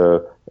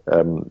 So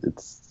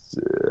it's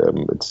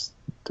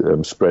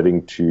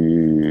spreading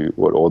to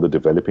all the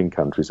developing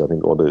countries. I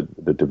think all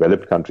the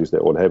developed countries, they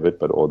all have it,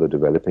 but all the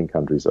developing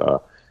countries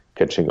are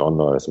catching on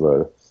now as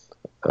well.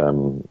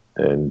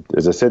 And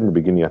as I said in the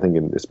beginning, I think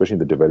especially in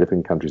the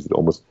developing countries,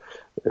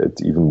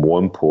 it's even more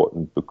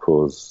important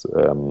because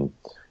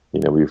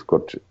we've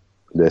got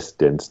less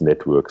dense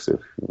networks. If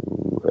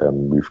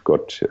we've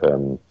got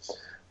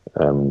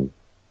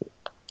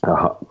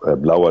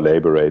lower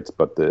labor rates,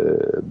 but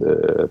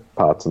the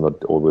parts are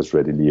not always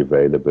readily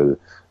available,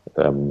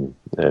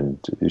 and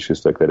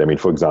issues like that. I mean,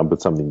 for example,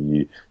 something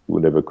you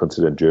would never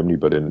consider in Germany,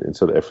 but in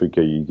South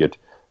Africa, you get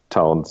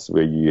towns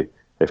where you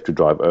have to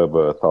drive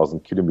over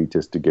 1,000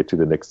 kilometers to get to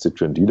the next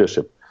Citroen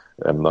dealership.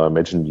 Now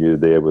imagine you're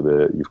there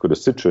you've got a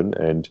Citroen,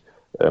 and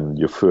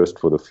you're forced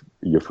for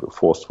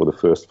the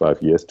first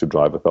 5 years to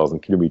drive 1,000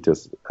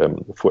 kilometers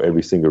for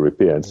every single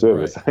repair and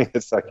service. Right.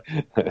 It's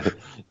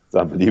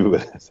unbelievable.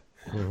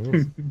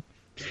 Mm-hmm.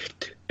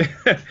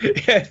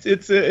 Yes,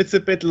 it's a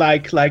bit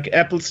like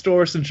Apple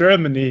stores in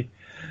Germany.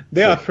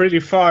 They are pretty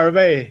far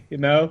away,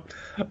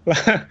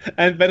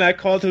 And when I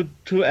called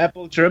to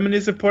Apple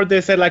Germany support,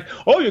 they said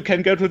 "Oh, you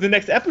can go to the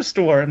next Apple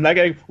store." I'm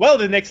like, "Well,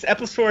 the next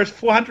Apple store is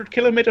 400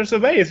 kilometers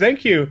away.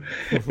 Thank you."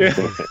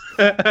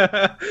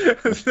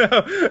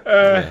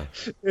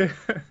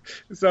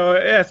 So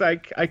yes,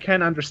 I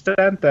can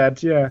understand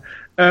that. Yeah.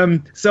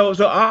 So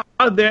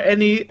are there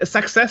any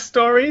success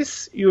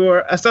stories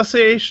your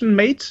association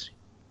made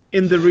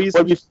in the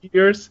recent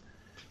years?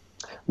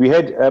 We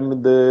had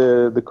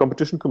the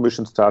Competition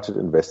Commission started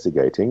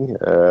investigating,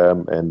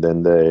 and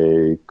then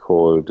they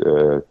called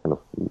kind of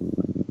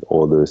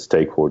all the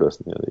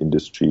stakeholders,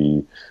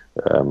 industry,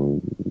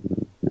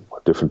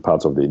 different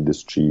parts of the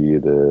industry,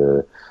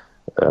 the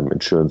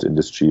insurance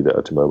industry, the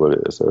automobile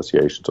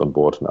associations on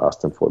board, and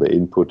asked them for their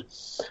input.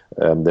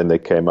 Then they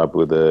came up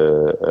with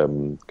a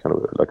kind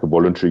of like a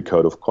voluntary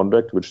code of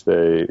conduct, which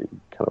they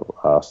kind of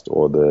asked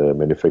all the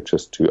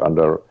manufacturers to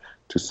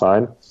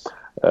sign.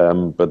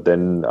 But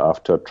then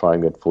after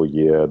trying it for a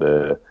year,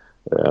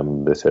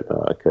 they said,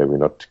 okay, we're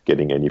not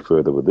getting any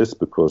further with this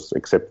because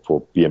except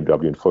for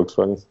BMW and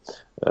Volkswagen,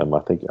 I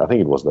think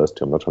it was those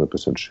two, I'm not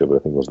 100% sure, but I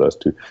think it was those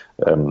two,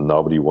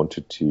 nobody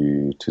wanted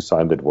to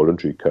sign that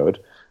voluntary code.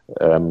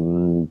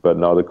 But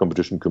now the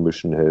Competition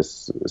Commission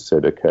has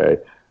said, okay,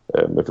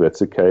 if that's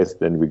the case,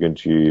 then we're going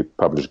to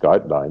publish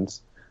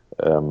guidelines.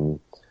 And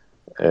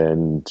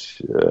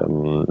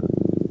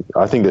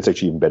I think that's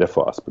actually even better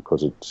for us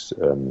because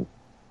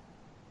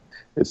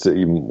it's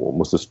even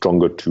almost a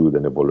stronger tool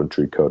than a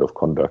voluntary code of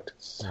conduct.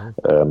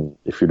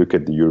 If you look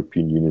at the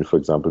European Union, for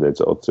example,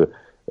 there's also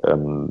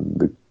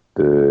the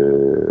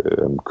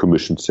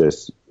Commission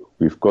says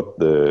we've got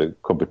the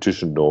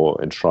competition law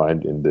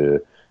enshrined in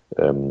the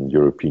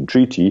European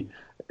Treaty,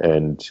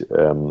 and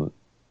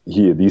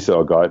here these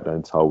are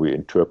guidelines how we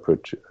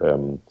interpret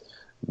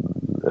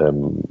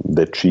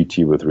that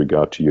treaty with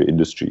regard to your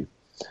industry.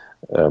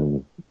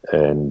 And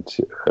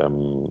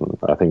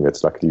I think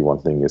that's luckily one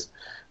thing is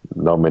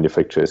now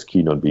manufacturer is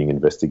keen on being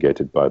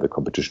investigated by the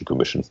Competition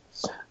Commission,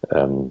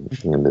 and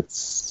I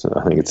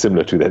think it's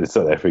similar to that in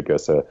South Africa.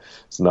 So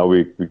now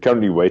we're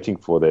currently waiting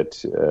for that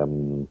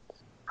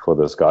for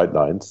those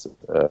guidelines,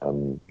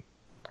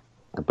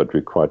 but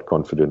we're quite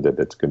confident that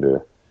that's going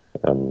to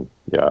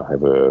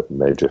have a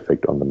major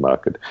effect on the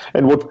market.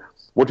 And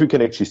what we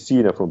can actually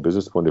see now from a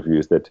business point of view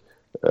is that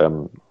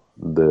a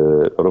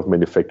lot of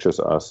manufacturers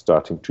are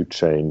starting to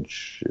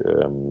change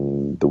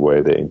the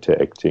way they're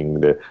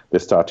interacting. They're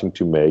starting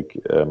to make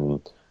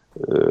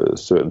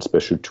certain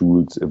special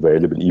tools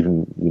available,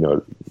 even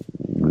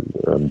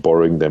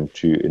borrowing them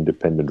to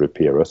independent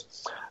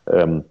repairers,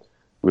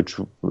 which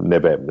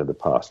never happened in the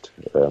past.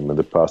 In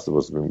the past,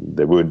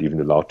 they weren't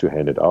even allowed to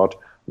hand it out.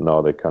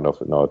 Now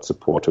it's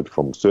supported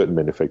from certain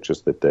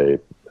manufacturers that they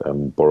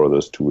borrow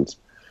those tools,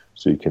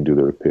 so you can do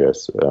the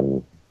repairs.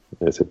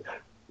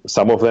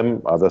 Some of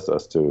them, others are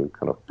still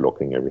kind of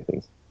blocking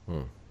everything.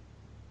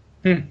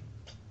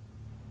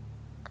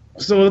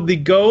 So the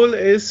goal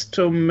is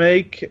to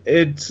make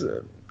it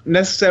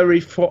necessary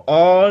for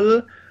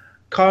all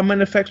car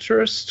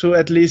manufacturers to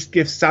at least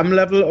give some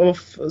level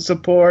of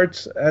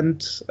support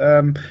and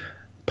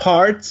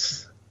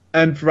parts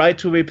and right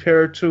to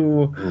repair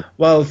to,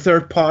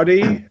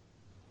 third-party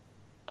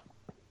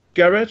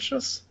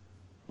garages?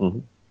 Mm-hmm.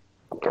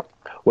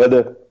 Well,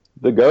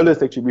 the goal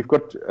is actually, we've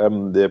got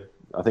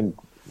I think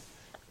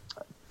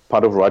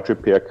part of right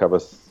repair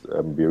covers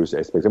various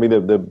aspects. I mean,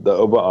 the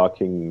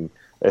overarching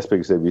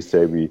aspects that we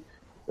say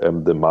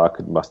the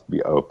market must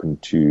be open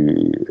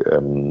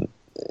to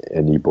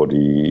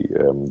anybody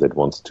that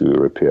wants to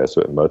repair a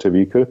certain motor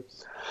vehicle.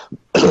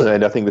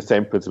 And I think the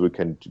same principle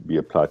can be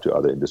applied to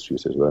other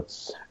industries as well.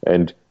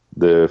 And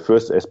the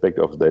first aspect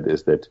of that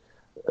is that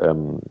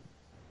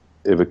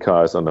if a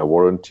car is under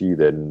warranty,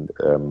 then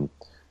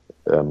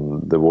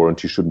the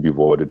warranty shouldn't be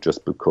voided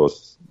just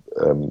because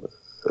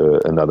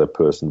another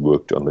person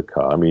worked on the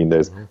car. I mean,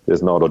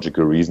 there's no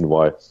logical reason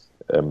why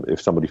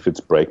if somebody fits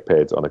brake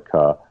pads on a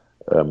car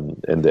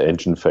and the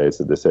engine fails,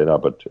 that they say, no,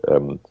 but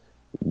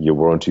your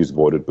warranty is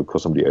voided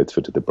because somebody else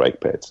fitted the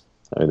brake pads.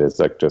 I mean, it's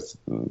like just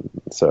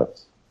so.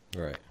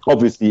 Right.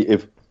 Obviously,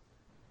 if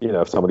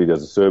somebody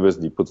does a service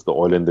and he puts the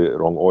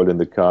wrong oil in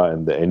the car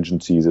and the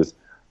engine seizes,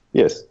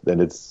 yes,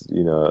 then it's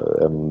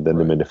then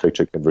the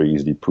manufacturer can very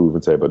easily prove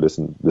and say, but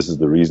listen, this is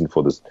the reason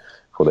for the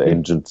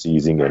engine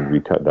seizing, and we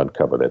don't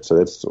cover that. So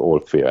that's all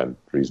fair and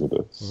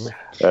reasonable.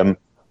 Mm-hmm.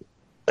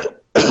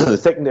 The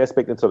second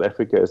aspect in South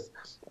Africa is,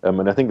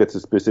 and I think that's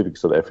a specific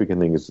South African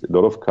thing, is a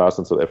lot of cars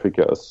in South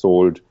Africa are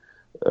sold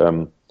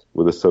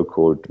with a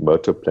so-called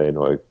motor plane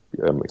or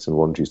extended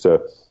warranty.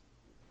 So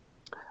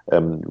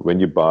when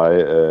you buy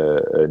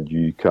a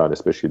new car, and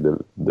especially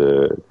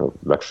the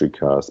luxury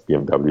cars,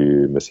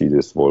 BMW,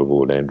 Mercedes,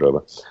 Volvo, Land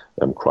Rover,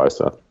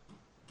 Chrysler,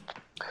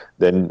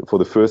 then for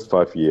the first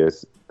 5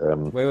 years,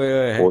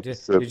 wait.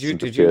 Did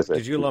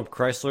you lump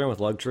Chrysler in with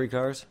luxury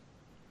cars?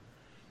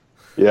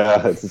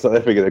 Yeah, it's in South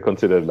Africa they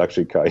consider it a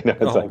luxury car.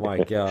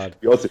 My God!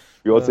 We also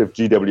have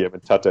GWM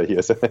and Tata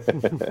here.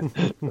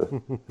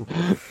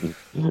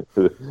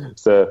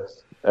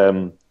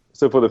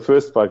 So for the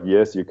first 5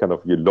 years,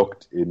 you're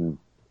locked in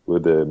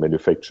with the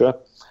manufacturer.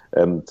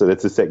 So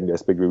that's the second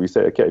aspect where we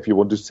say, okay, if you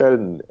want to sell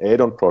an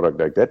add-on product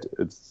like that,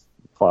 it's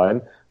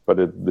fine.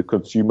 But the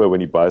consumer,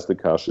 when he buys the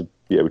car, should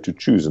be able to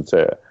choose and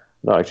say,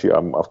 no, actually,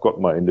 I've got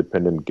my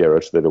independent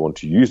garage that I want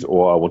to use,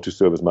 or I want to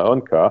service my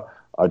own car.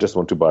 I just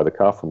want to buy the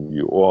car from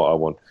you,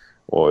 or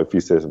if he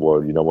says,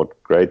 well, you know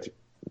what, great,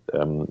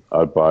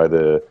 I'll buy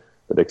the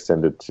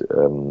extended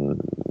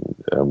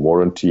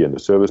warranty and the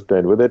service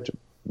plan with it,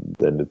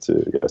 then it's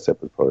a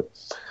separate product.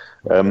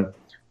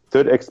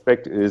 Third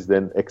aspect is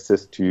then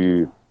access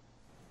to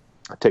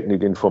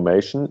technical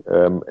information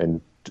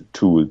and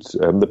tools.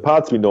 The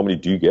parts we normally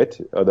do get,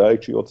 there are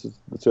actually also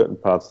certain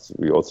parts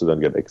we also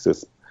don't get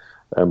access,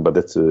 but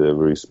that's a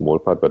very small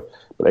part. But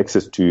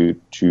access to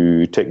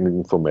technical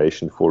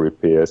information for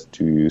repairs,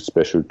 to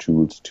special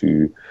tools,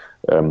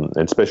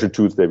 and special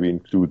tools that we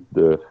include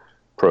the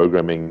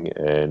programming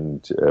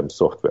and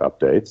software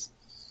updates.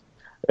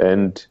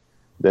 And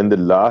then the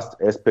last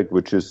aspect,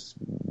 which is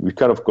we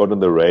kind of got on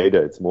the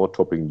radar, it's more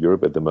topic in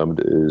Europe at the moment,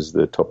 is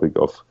the topic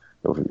of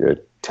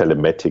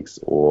telematics,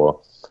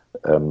 or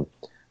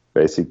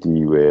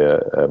basically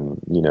where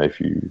if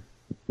you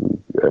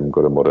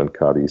got a modern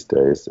car these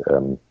days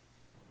and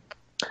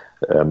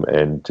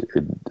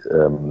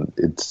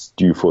it's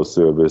due for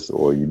service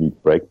or you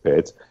need brake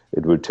pads,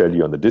 it will tell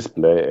you on the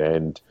display.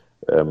 And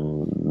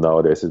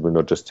nowadays it will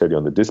not just tell you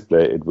on the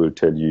display, it will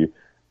tell you,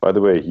 by the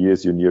way,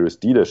 here's your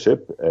nearest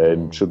dealership,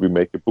 and should we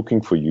make a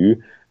booking for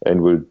you?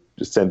 And we'll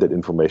send that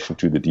information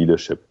to the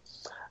dealership.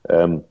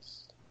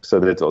 So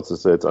that's also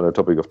it's on the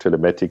topic of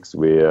telematics,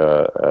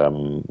 where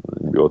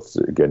we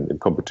also, again, in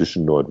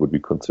competition law, it would be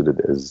considered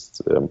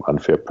as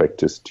unfair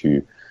practice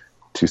to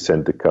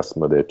send the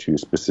customer there to a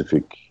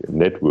specific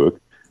network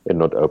and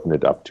not open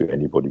it up to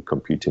anybody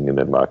competing in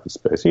that market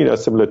space.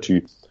 Similar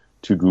to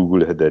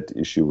Google had that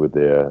issue with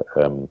their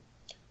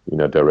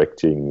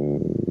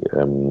directing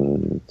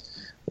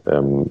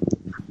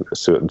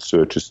certain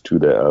searches to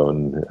their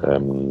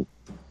own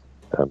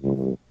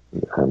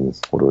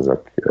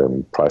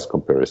price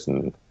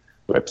comparison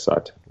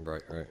website.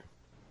 Right.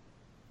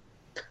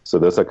 So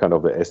those are kind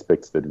of the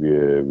aspects that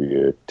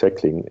we're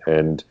tackling.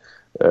 And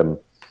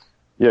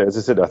as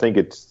I said, I think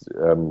it's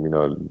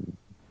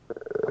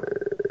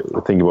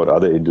thinking about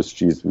other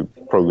industries, we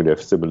probably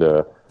have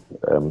similar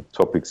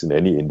topics in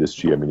any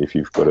industry. I mean, if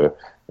you've got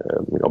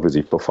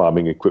obviously for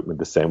farming equipment,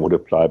 the same would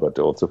apply, but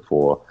also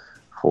for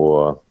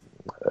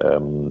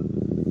a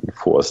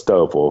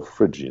stove or a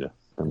fridge.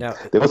 Now,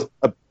 there was,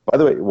 by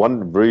the way,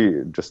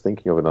 just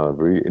thinking of a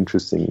very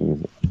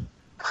interesting.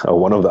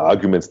 One of the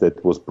arguments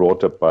that was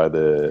brought up by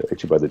the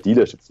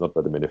dealerships, not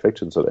by the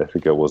manufacturers in South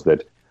Africa, was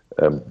that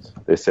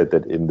they said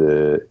that in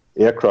the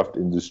aircraft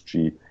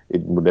industry,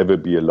 it would never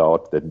be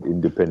allowed that an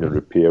independent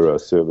repairer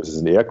services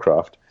an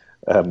aircraft.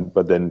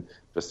 But then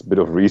just a bit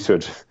of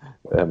research,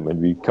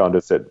 and we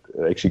counted that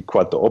actually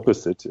quite the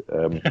opposite.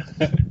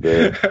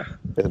 The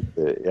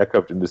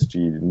aircraft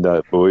industry,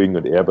 Boeing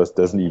and Airbus,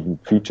 doesn't even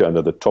feature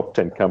under the top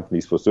 10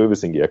 companies for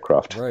servicing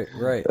aircraft. Right.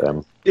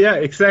 Yeah,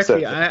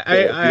 exactly.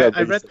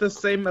 I read the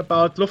same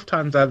about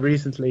Lufthansa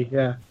recently.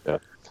 Yeah.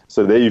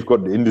 So there you've got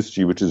an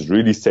industry which is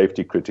really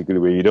safety critical,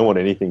 where you don't want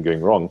anything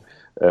going wrong.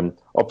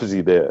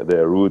 Obviously, there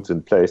are rules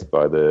in place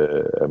by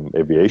the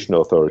aviation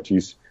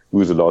authorities,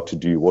 who's allowed to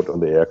do what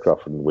on the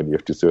aircraft and when you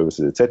have to service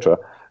it, etc.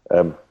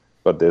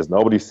 But there's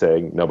nobody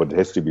saying, no, but it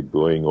has to be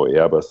Boeing or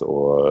Airbus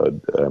or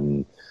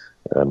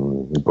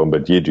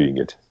Bombardier doing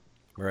it.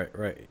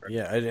 Right.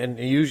 Yeah, and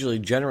usually,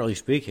 generally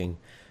speaking,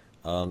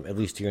 at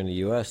least here in the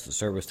U.S., the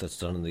service that's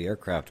done in the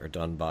aircraft are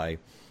done by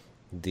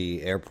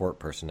the airport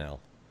personnel.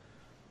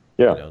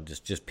 Yeah. You know,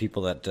 just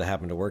people that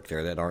happen to work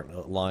there that aren't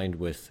aligned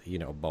with, you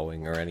know,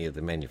 Boeing or any of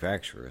the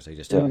manufacturers. They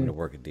just happen to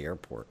work at the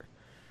airport.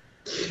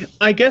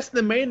 I guess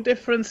the main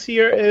difference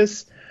here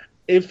is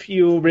if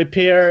you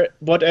repair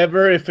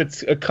whatever, if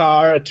it's a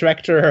car, a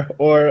tractor,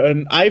 or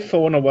an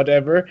iPhone or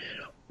whatever,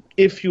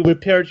 if you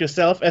repair it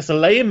yourself as a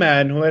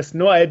layman who has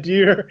no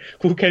idea,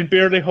 who can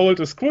barely hold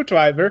a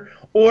screwdriver,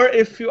 or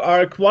if you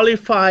are a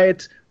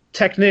qualified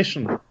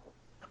techntechnician.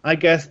 I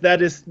guess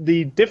that is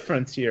the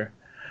difference here.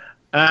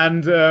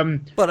 And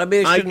but I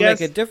mean, it shouldn't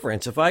make a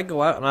difference if I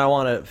go out and I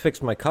want to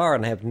fix my car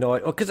and I have no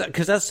idea.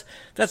 Because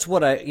that's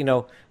what I, you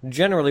know,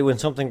 generally when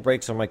something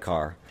breaks on my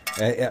car,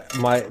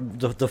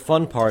 the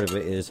fun part of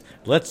it is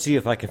let's see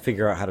if I can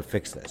figure out how to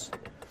fix this.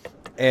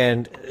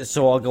 And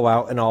so I'll go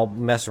out and I'll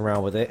mess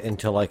around with it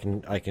until I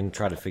can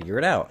try to figure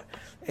it out.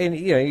 And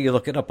you know, you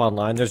look it up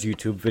online. There's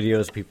YouTube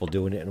videos, people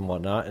doing it and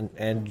whatnot.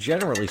 And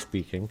generally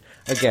speaking,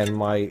 again,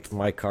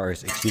 my car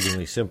is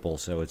exceedingly simple,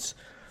 so it's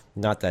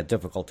not that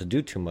difficult to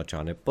do too much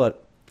on it.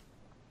 But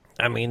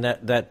I mean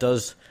that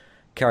does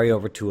carry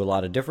over to a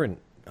lot of different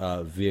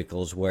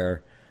vehicles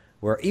where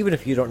even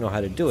if you don't know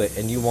how to do it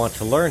and you want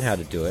to learn how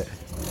to do it,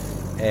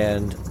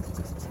 and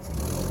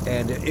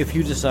if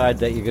you decide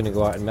that you're going to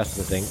go out and mess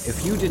with the thing,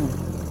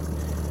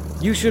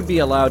 you should be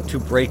allowed to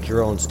break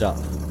your own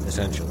stuff,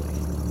 essentially.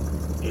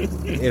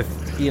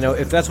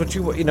 If that's what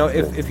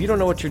if you don't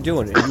know what you're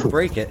doing and you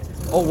break it,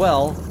 oh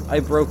well, I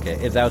broke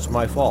it. That was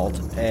my fault,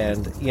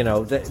 and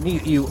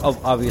that you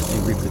obviously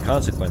reap the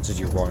consequences.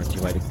 Your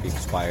warranty might be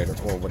expired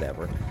or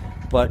whatever,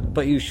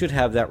 but you should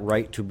have that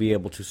right to be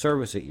able to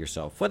service it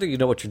yourself, whether you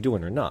know what you're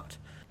doing or not.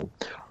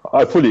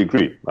 I fully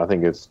agree. I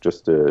think it's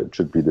just it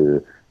should be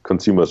the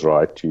consumer's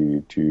right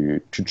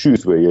to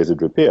choose where he has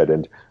it repaired.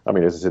 And I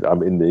mean, as I said,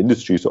 I'm in the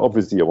industry, so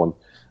obviously I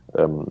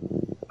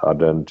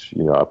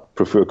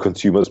prefer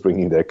consumers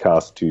bringing their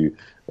cars to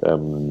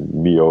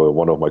me or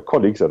one of my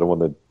colleagues. I don't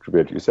want to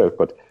repair it yourself,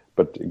 but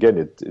again,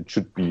 it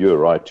should be your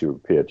right to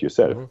repair it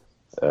yourself.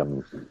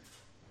 Mm-hmm.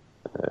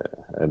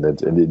 And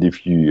if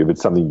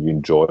it's something you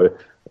enjoy,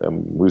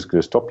 who's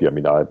going to stop you? I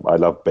mean, I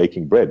love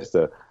baking bread.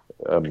 So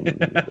are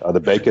the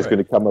bakers going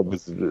to come up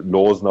with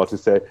laws now to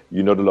say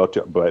you're not allowed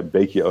to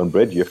bake your own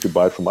bread? You have to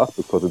buy it from us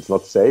because it's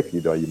not safe.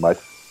 You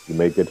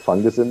may get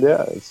fungus in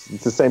there.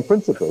 It's the same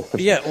principle.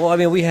 Yeah, well, I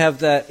mean, we have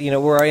that,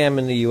 where I am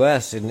in the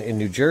U.S., in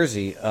New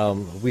Jersey,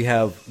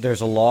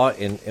 there's a law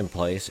in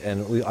place,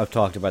 and I've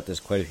talked about this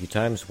quite a few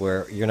times,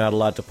 where you're not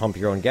allowed to pump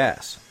your own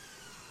gas.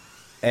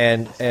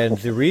 And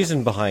the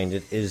reason behind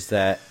it is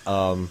that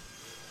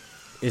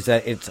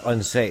it's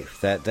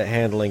unsafe, that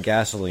handling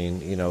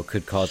gasoline,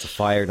 could cause a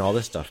fire and all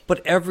this stuff.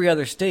 But every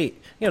other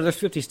state, there's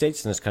 50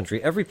 states in this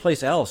country, every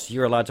place else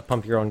you're allowed to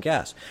pump your own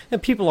gas.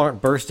 And people aren't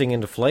bursting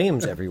into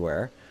flames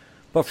everywhere.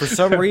 But for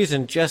some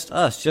reason, just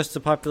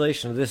the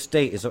population of this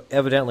state is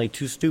evidently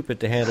too stupid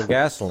to handle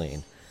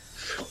gasoline.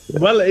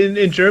 Well,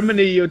 in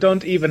Germany, you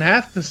don't even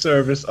have the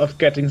service of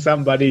getting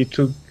somebody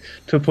to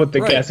put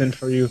the gas in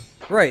for you.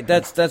 Right,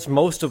 that's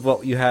most of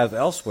what you have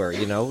elsewhere.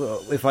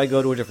 If I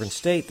go to a different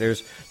state,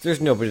 there's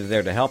nobody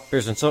there to help.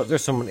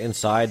 There's someone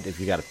inside if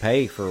you got to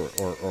pay for,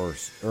 or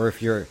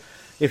if you're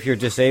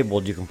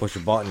disabled, you can push a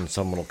button and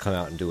someone will come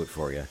out and do it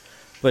for you.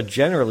 But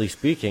generally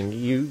speaking,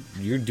 you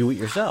do it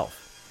yourself.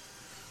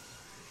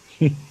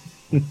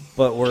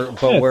 But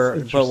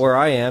where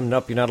I am,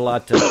 nope, you're not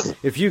allowed to.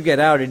 If you get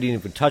out and you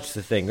even touch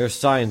the thing, there's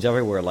signs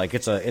everywhere like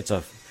it's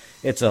a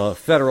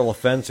federal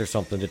offense or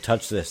something to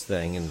touch this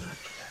thing, and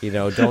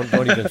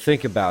don't even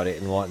think about it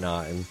and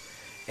whatnot.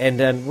 And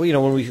then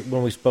when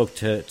we spoke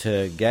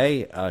to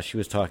Gay, she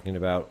was talking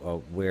about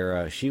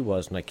where she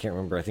was, and I can't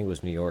remember. I think it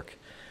was New York,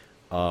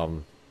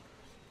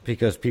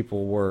 because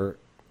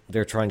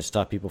they're trying to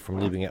stop people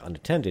from leaving it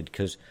unattended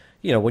because.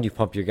 When you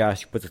pump your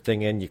gas, you put the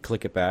thing in, you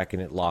click it back,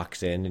 and it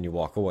locks in, and you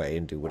walk away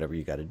and do whatever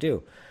you got to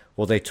do.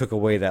 Well, they took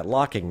away that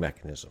locking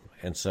mechanism,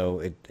 and so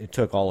it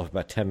took all of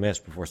about 10 minutes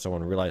before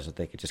someone realized that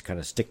they could just kind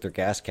of stick their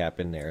gas cap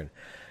in there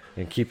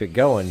and keep it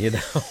going,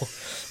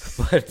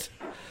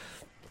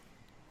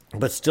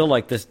 But still,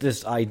 like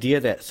this idea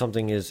that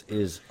something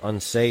is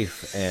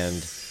unsafe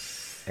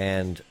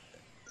and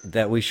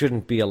that we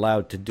shouldn't be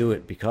allowed to do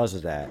it because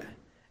of that.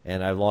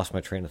 And I've lost my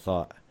train of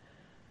thought.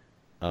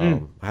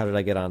 How did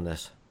I get on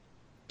this?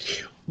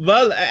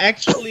 Well,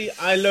 actually,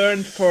 I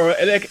learned for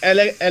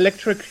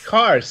electric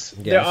cars,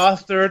 there are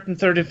certain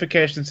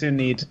certifications you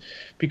need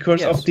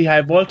because of the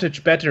high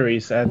voltage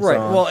batteries and right.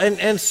 So on. Well,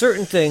 and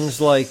certain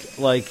things like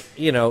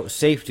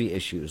safety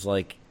issues,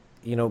 like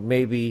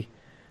maybe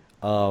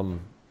I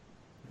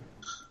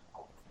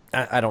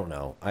don't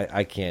know.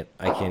 I can't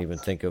even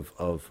think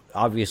of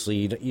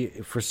obviously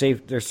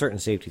there's certain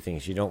safety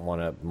things you don't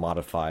want to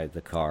modify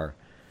the car.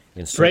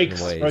 In certain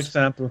brakes, ways. For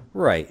example.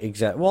 Right,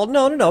 exactly. Well,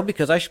 no,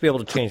 because I should be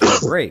able to change my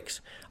brakes.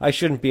 I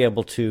shouldn't be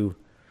able to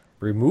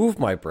remove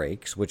my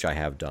brakes, which I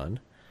have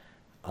done.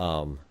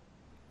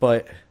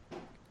 But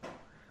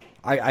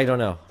I don't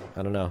know.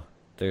 I don't know.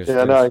 There's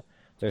Yeah, there's, no,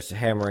 there's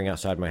hammering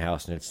outside my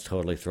house, and it's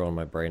totally throwing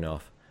my brain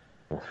off.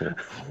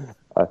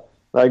 I,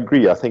 I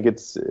agree. I think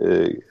it's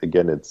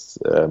again, it's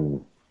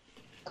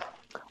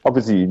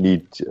obviously you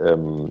need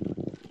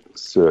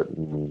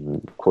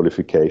certain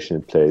qualification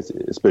in place,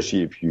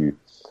 especially if you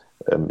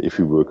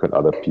work on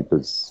other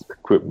people's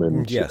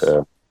equipment. Yes.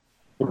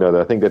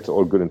 I think that's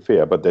all good and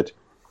fair, but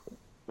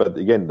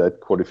again, that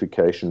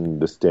qualification,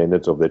 the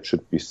standards of that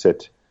should be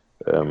set,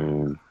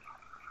 by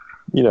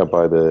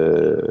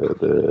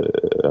the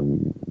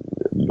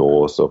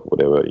laws of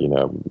whatever,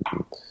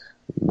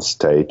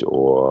 state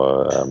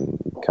or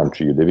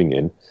country you're living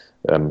in.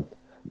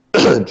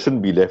 It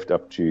shouldn't be left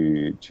up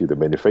to the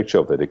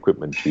manufacturer of that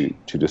equipment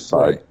to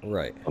decide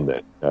Right. on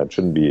that. It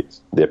shouldn't be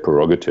their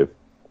prerogative.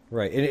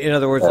 Right. In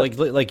other words,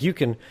 like you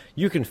can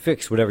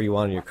fix whatever you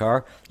want in your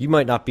car. You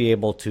might not be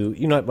able to.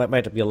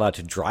 Might not be allowed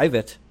to drive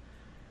it,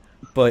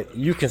 but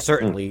you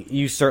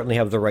certainly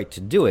have the right to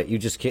do it. You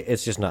just can't,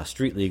 it's just not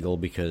street legal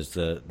because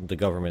the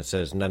government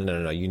says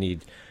no. You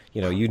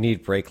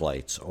need brake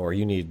lights or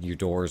you need your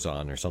doors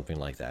on or something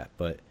like that.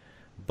 But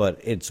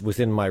it's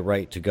within my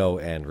right to go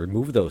and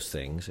remove those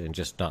things and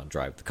just not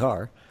drive the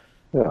car.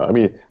 Yeah, I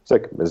mean, it's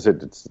like, as I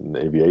said, it's in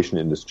the aviation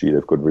industry.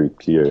 They've got very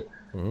clear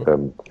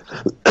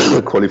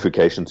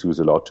qualifications who's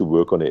allowed to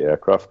work on the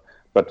aircraft.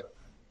 But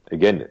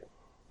again,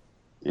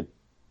 it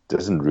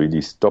doesn't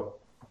really stop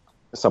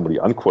somebody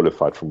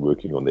unqualified from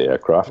working on the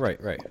aircraft. Right.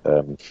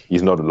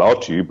 He's not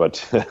allowed to,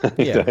 but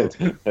Yeah.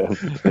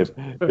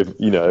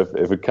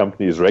 if a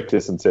company is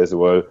reckless and says,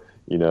 well,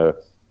 we don't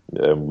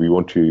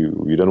want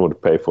to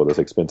pay for this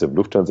expensive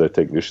Lufthansa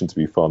technicians.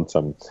 We found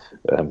some,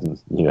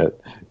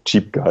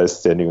 cheap guys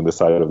standing on the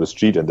side of the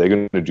street, and they're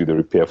going to do the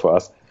repair for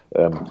us.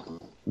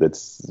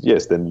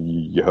 Then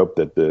you hope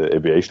that the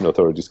aviation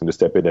authority is going to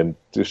step in and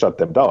to shut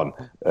them down.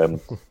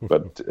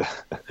 But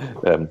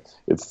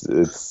it's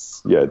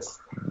the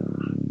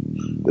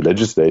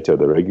legislator,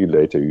 the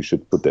regulator. You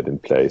should put that in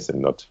place,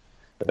 and not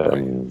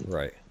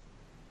Right.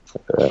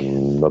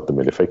 not the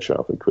manufacturer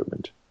of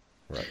equipment.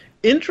 Right.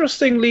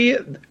 Interestingly,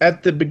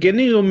 at the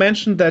beginning, you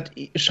mentioned that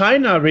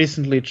China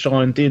recently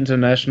joined the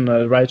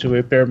international right to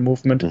repair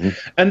movement,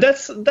 and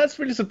that's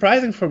really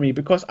surprising for me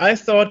because I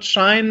thought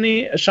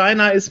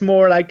China is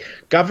more like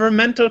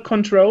governmental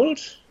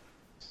controlled.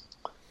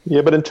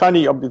 Yeah, but in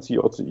China, obviously,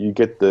 you also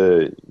get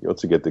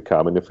the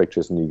car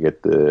manufacturers and you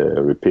get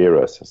the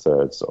repairers. So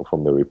it's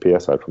from the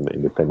repair side, from the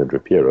independent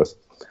repairers,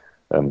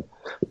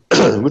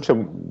 which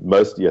are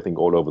mostly, I think,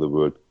 all over the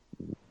world,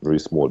 very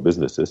small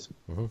businesses.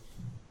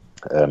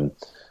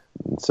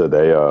 So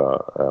they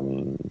are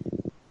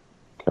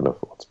kind of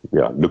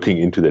looking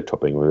into that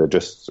topic. They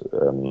just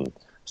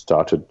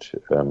started.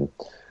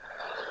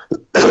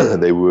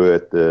 They were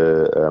at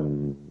the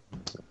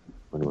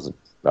when was it?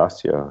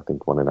 Last year, I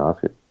think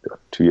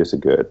 2 years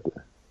ago.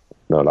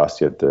 Last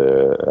year at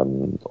the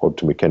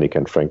Auto Mechanica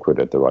in Frankfurt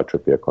at the Right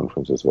Repair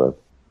Conference as well.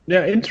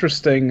 Yeah,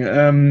 interesting.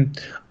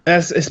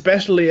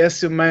 Especially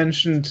as you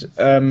mentioned,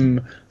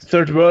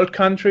 third world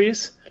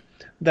countries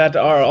that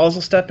are also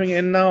stepping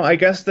in now. I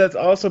guess that's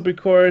also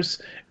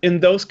because in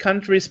those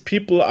countries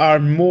people are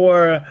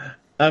more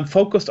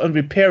focused on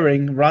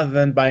repairing rather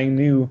than buying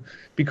new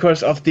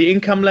because of the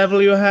income level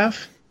you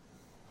have.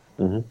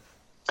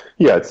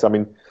 Yeah, as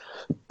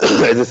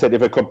I said,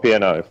 if I compare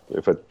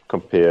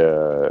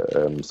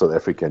South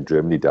Africa and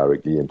Germany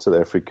directly, in South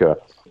Africa,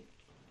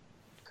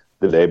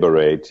 the labor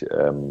rate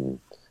in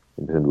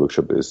the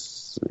workshop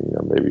is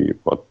maybe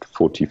about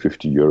 40,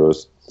 50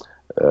 euros.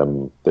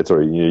 That's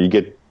already, you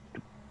get,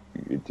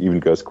 it even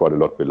goes quite a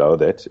lot below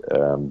that,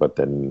 but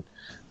then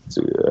it's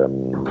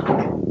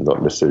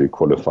not necessarily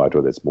qualified,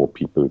 or there's more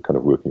people kind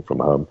of working from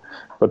home.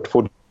 But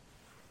for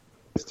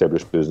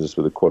established business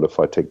with a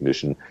qualified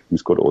technician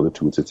who's got all the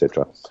tools,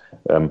 etc.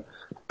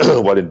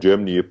 While in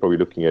Germany, you're probably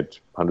looking at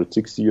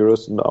 160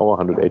 euros an hour,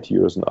 180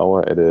 euros an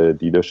hour at a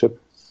dealership.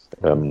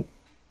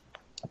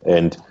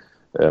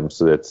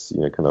 So that's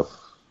kind of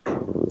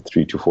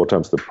 3 to 4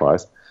 times the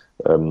price.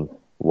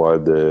 While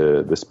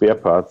the spare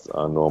parts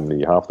are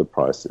normally half the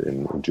price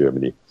in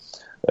Germany.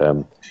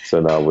 So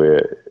now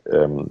we're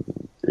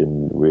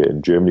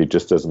in Germany, it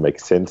just doesn't make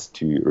sense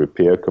to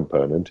repair a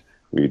component.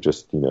 We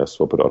just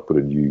swap it out, put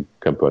a new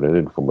component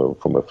in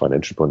from a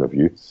financial point of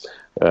view.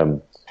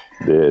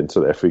 There in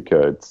South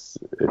Africa,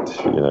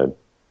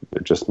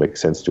 it just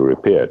makes sense to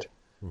repair it,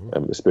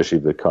 especially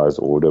if the car is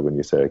older. When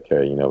you say,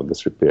 okay,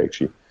 this repair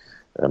actually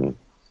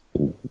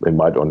it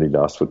might only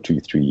last for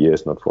 2-3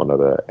 years, not for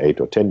another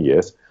 8 or 10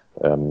 years.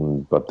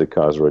 But the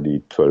car is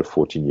already 12,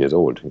 14 years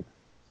old.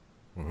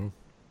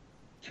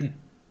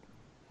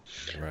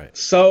 Right.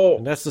 So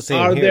and that's the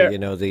same here.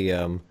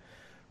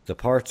 The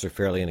parts are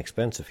fairly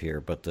inexpensive here,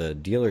 but the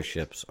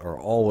dealerships are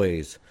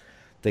always,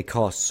 they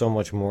cost so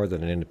much more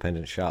than an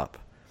independent shop.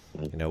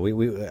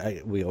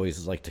 We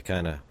always like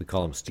to we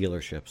call them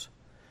stealerships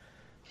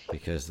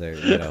because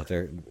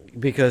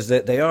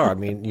they are. I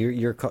mean,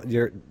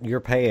 you're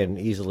paying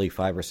easily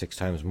 5 or 6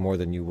 times more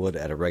than you would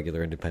at a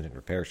regular independent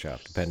repair shop,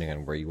 depending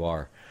on where you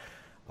are,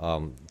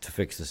 to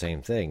fix the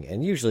same thing.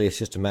 And usually it's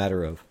just a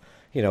matter of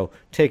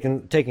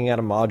taking out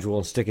a module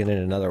and sticking in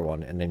another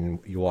one, and then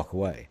you walk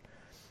away.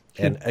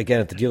 And again,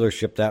 at the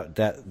dealership,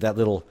 that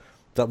little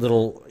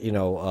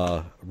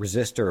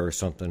resistor or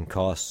something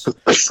costs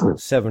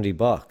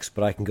 $70,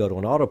 but I can go to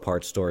an auto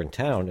parts store in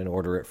town and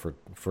order it for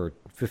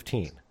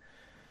 15.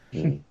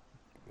 And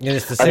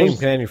it's the same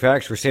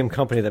manufacturer, same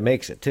company that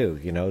makes it too.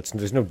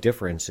 There's no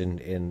difference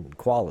in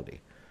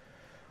quality.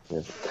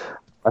 Yeah.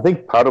 I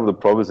think part of the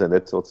problem is, and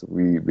that's also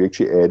we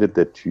actually added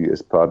that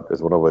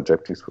as one of our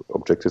objectives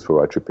for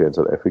right repair in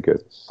South Africa.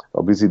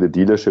 Obviously, the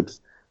dealerships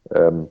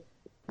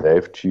they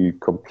have to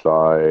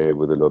comply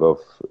with a lot of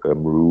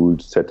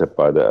rules set up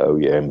by the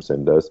OEMs,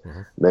 and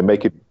that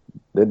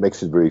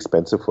makes it very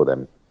expensive for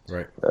them.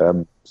 Right.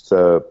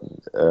 So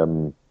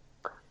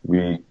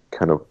we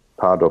kind of,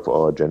 part of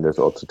our agenda is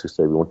also to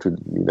say we want to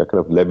kind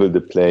of level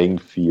the playing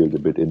field a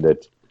bit in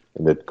that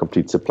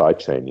complete supply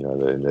chain,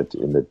 in that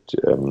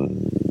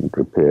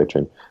repair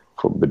chain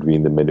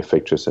between the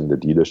manufacturers and the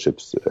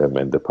dealerships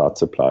and the part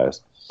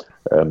suppliers.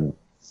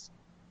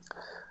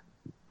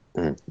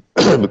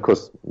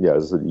 Because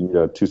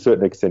to a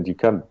certain extent you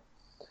can't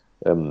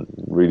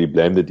really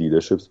blame the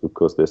dealerships,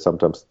 because they're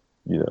sometimes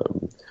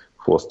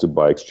forced to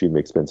buy extremely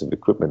expensive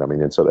equipment. I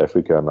mean, in South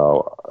Africa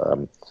now,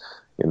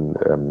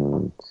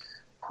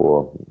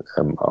 for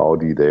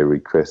Audi, they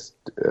request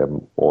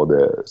all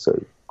the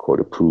so-called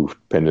approved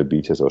panel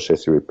beaters or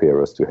chassis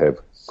repairers to have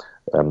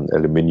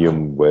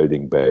aluminium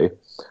welding bay.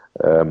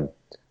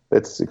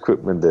 That's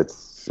equipment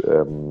that's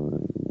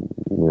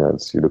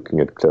you're looking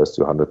at close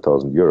to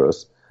 100,000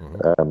 euros.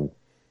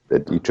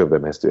 That each of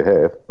them has to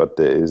have, but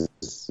there is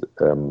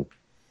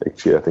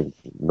actually, I think,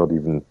 not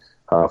even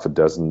half a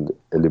dozen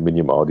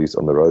aluminium Audis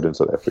on the road in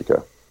South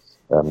Africa.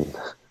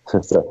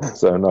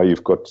 So now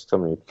you've got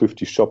something like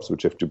 50 shops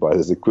which have to buy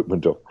this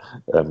equipment for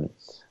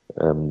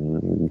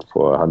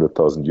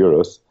 100,000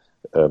 euros.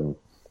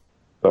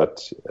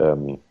 But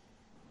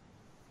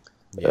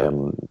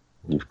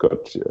you've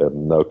got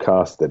no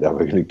cars that are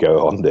going to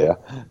go on there.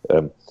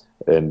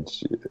 And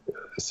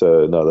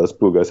so now those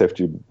poor guys have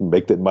to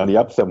make that money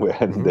up somewhere,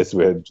 and that's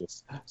where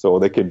so all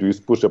they can do is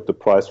push up the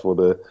price for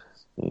the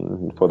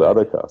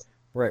other cars.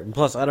 Right. And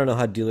plus, I don't know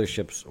how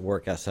dealerships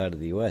work outside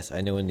of the U.S.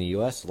 I know in the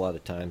U.S. a lot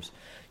of times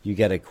you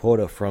get a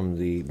quota from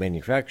the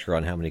manufacturer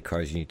on how many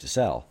cars you need to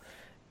sell,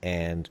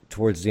 and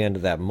towards the end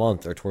of that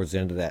month or towards the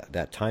end of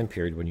that time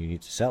period when you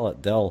need to sell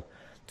it, the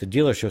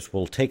dealerships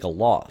will take a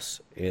loss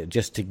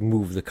just to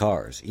move the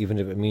cars, even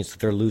if it means that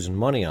they're losing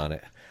money on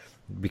it,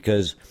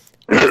 because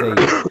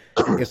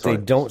if they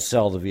don't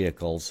sell the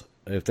vehicles,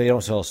 if they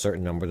don't sell a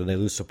certain number, then they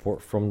lose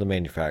support from the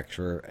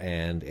manufacturer,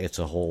 and it's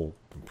a whole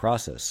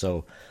process.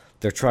 So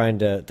they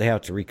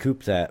have to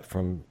recoup that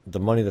from the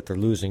money that they're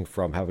losing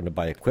from having to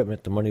buy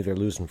equipment, the money they're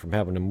losing from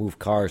having to move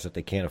cars that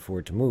they can't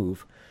afford to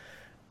move,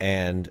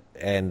 and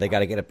they got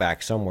to get it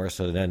back somewhere.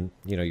 So then,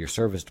 your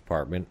service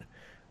department,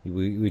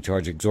 we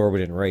charge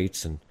exorbitant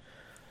rates and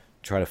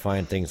try to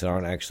find things that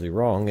aren't actually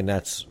wrong, and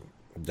that's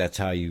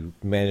how you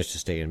manage to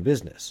stay in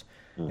business.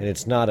 And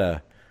it's not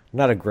a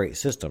great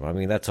system. I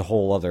mean, that's a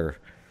whole other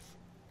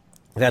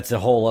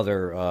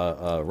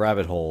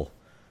rabbit hole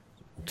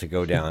to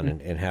go down,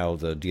 and how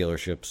the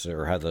dealerships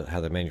or how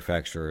the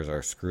manufacturers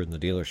are screwing the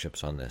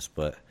dealerships on this.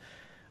 But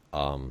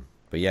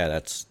yeah,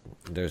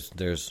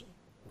 there's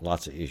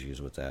lots of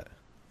issues with that.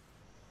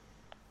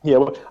 Yeah,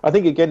 well, I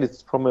think again,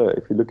 it's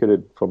if you look at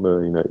it from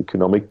a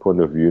economic point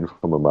of view and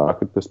from a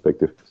market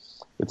perspective,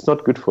 it's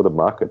not good for the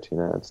market.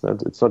 It's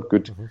not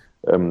good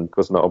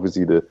because now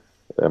obviously the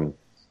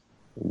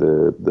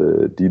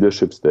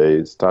dealerships,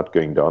 they start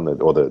going down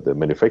that, or the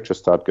manufacturers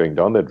start going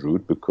down that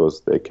route,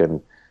 because they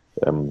can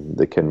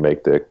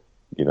make they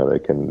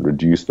can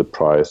reduce the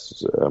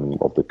price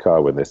of the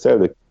car when they sell,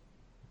 the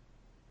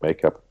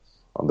make up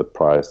on the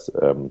price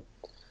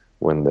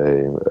when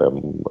they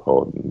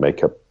or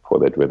make up for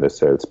that when they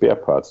sell spare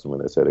parts and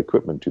when they sell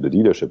equipment to the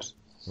dealerships.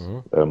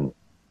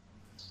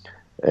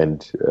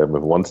 And if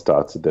one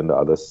starts it, then the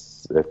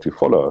others have to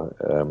follow.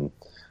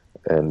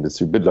 And it's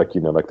a bit like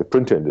like the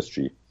printer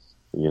industry,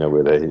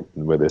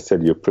 where they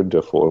sell you a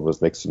printer for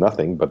almost next to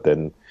nothing, but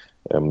then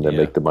they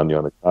make the money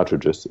on the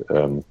cartridges.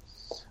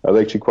 That's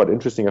actually quite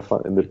interesting. I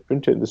found in the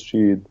printer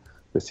industry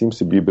there seems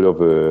to be a bit of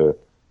a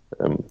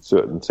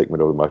certain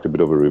segment of the market, a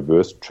bit of a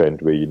reverse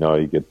trend, where you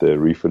get the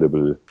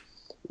refillable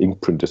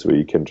ink printers where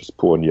you can just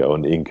pour in your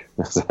own ink.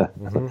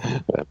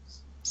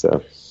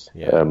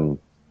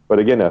 But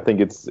again, I think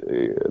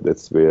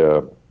that's where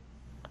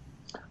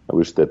I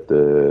wish that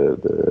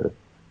the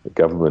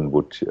government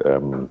would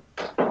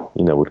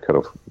would kind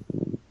of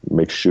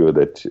make sure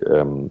that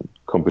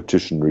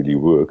competition really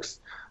works,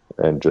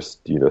 and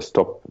just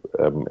stop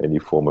any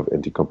form of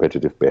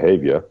anti-competitive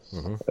behavior,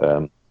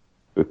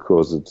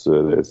 because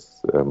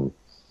there's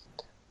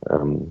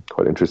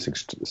quite interesting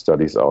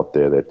studies out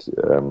there that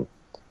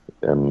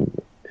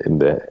in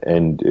the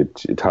end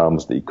it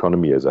harms the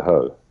economy as a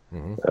whole.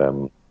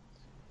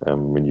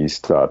 When you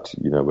start,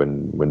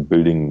 when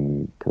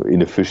building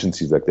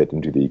inefficiencies like that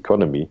into the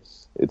economy,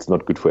 it's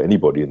not good for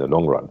anybody in the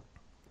long run.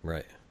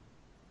 Right.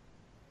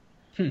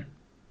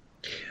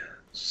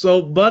 So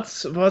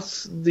what's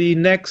the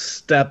next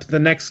step, the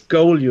next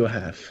goal you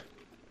have?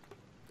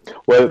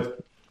 Well,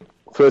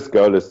 first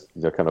goal is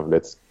kind of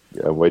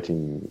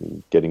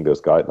getting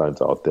those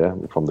guidelines out there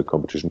from the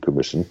Competition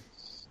Commission,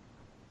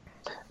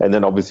 and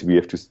then obviously we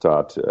have to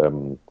start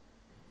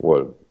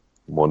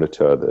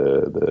monitor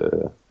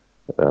the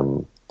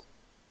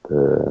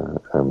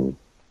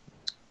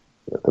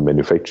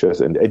manufacturers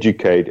and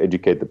educate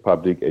the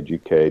public,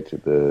 educate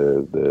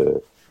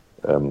the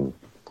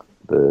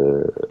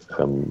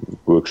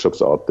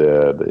workshops out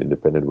there, the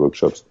independent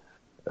workshops,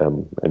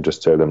 and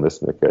just tell them,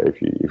 listen, okay,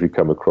 if you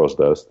come across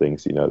those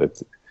things,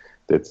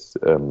 that's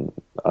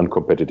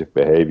uncompetitive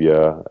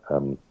behavior,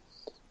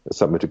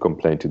 submit a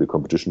complaint to the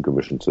Competition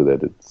Commission so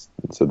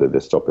that they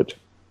stop it.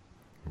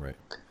 Right.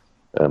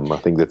 I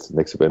think that's the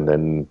next step, and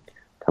then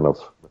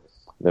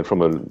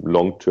from a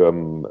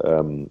long-term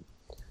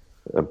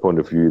point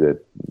of view,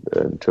 that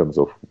in terms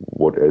of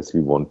what else we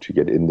want to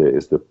get in there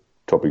is the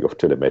topic of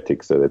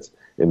telematics. So that's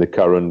in the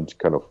current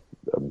kind of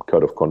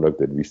code of conduct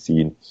that we've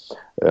seen.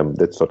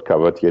 That's not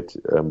covered yet,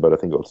 but I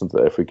think also in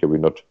South Africa we're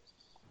not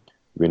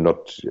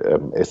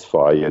as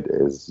far yet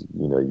as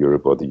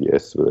Europe or the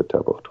US with that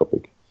type of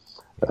topic.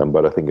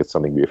 But I think it's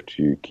something we have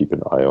to keep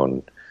an eye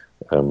on,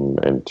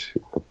 and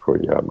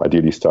probably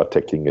ideally start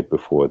tackling it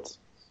before it's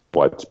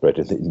widespread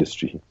in the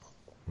industry.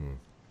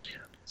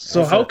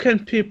 So how can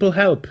people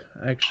help,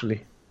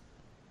 actually?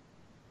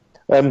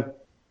 Well,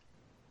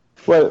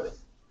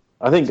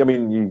 I think,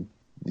 you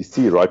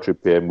see right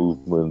repair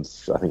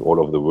movements, I think, all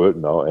over the world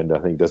now, and I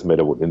think it doesn't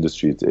matter what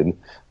industry it's in.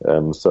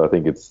 So I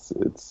think it's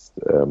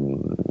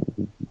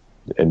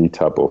any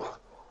type of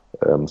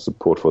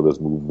support for those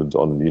movements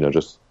on,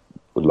 just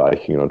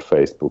liking it on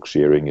Facebook,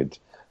 sharing it.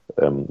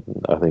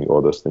 I think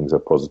all those things are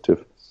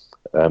positive.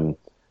 And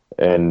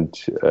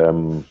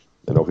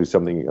obviously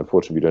something,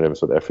 unfortunately, we don't have in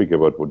South Africa,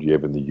 but what you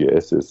have in the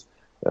US is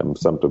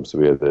sometimes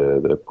where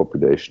the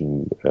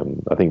population,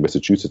 I think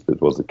Massachusetts,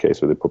 that was the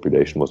case, where the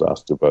population was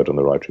asked to vote on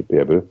the right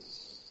repair bill.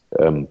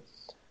 So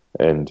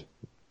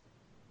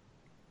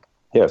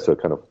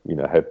kind of,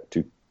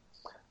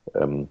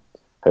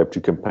 help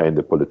to campaign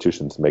the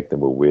politicians, make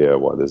them aware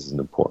why this is an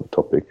important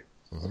topic.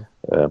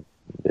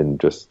 And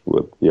just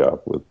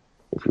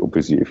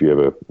if you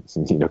ever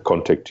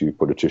contact two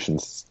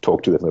politicians,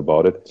 talk to them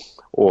about it,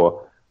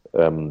 or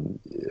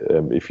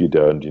if you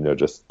don't,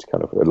 just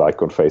kind of a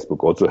like on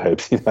Facebook also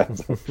helps.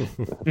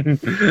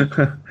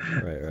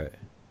 Right.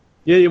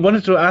 Yeah, you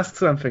wanted to ask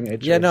something,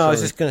 AJ. Yeah, no, I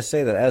was just going to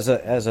say that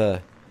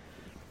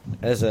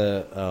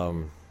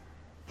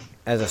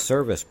as a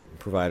service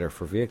provider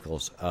for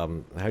vehicles, how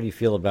do you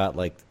feel about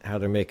how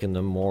they're making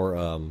them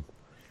more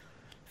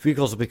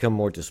vehicles will become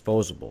more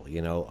disposable?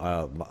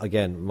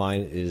 Again,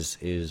 mine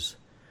is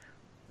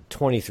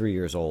 23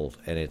 years old,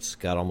 and it's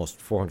got almost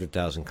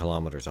 400,000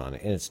 kilometers on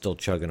it, and it's still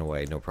chugging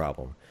away, no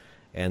problem.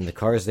 And the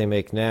cars they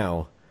make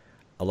now,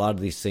 a lot of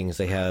these things,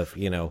 they have,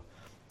 the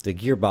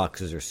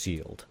gearboxes are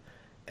sealed,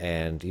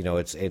 and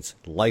it's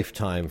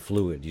lifetime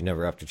fluid. You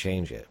never have to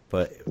change it.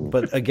 But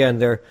again,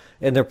 they're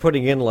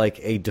putting in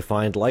a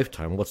defined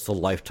lifetime. What's the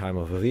lifetime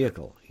of a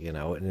vehicle?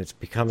 And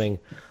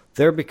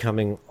they're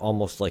becoming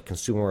almost like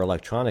consumer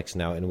electronics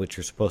now, in which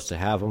you're supposed to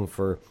have them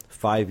for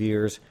 5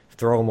 years,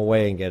 throw them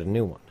away, and get a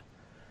new one.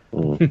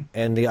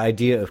 And the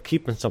idea of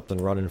keeping something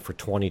running for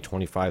 20,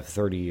 25,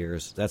 30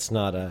 years, that's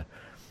not a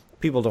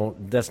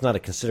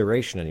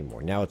consideration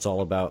anymore. Now it's all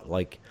about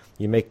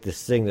you make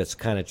this thing that's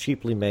kind of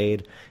cheaply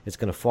made, it's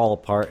going to fall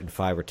apart in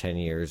 5 or 10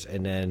 years,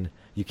 and then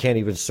you can't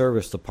even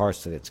service the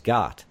parts that it's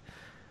got.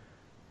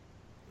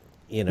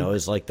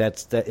 Is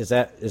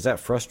that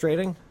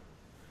frustrating?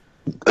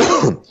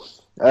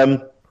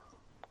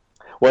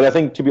 Well, I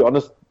think, to be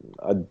honest,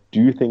 I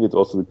do think it's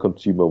also the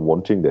consumer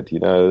wanting that.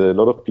 There are a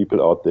lot of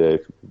people out there.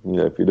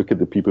 If you look at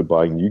the people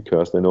buying new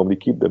cars, they normally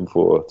keep them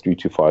for 3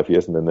 to 5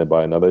 years, and then they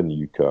buy another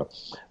new car.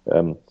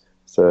 And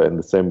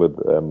the same with,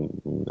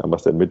 I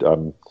must admit,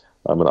 I'm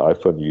an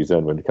iPhone user,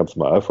 and when it comes to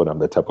my iPhone, I'm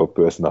the type of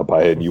person I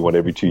buy a new one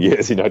every 2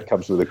 years. It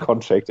comes with a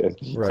contract, and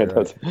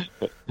right.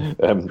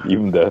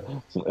 Even the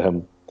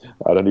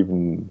I don't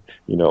even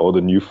all the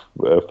new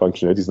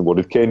functionalities and what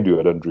it can do,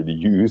 I don't really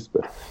use,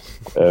 but.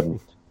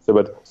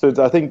 So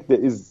I think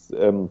there is.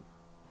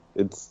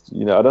 It's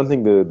I don't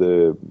think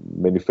the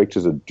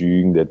manufacturers are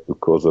doing that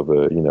because of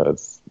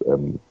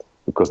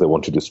because they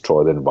want to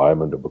destroy the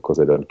environment or because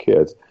they don't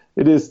care.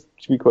 It is,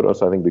 to be quite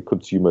honest, I think the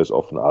consumer is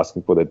often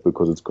asking for that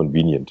because it's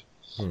convenient.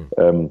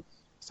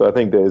 So I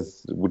think it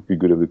would be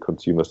good if the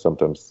consumers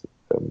sometimes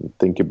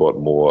think about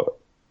more.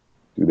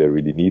 Do they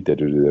really need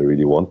that, or do they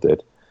really want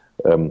that?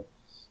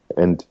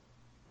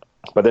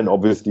 But then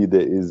obviously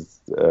there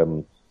is.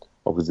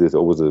 Obviously, there's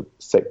always a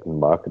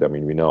second market.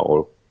 We know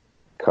all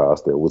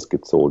cars, they always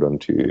get sold on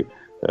to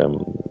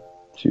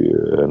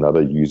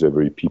another user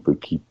where people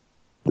keep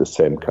the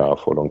same car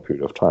for a long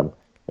period of time.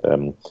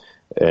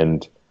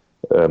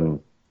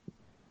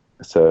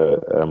 So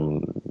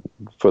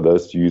for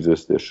those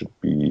users, there should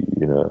be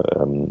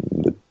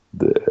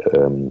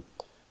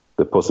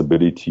the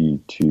possibility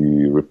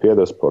to repair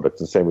those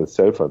products. The same with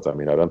cell phones. I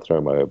don't throw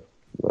my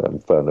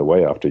thrown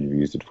away after you've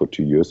used it for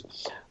 2 years.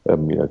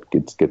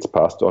 It gets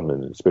passed on,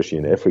 and especially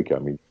in Africa, I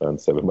mean,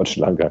 phones have a much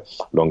longer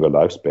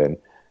lifespan.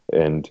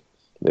 And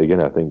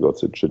again, I think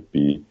also it should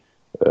be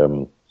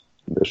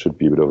there should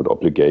be a bit of an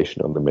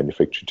obligation on the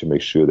manufacturer to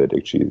make sure that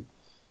actually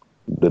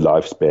the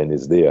lifespan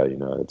is there.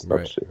 It's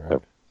not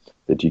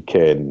that you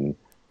can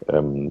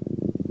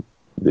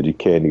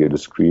get a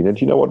screen. And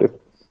you know what?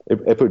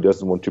 If Apple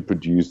doesn't want to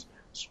produce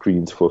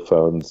screens for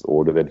phones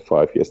older than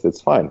 5 years,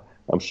 that's fine.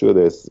 I'm sure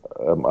there's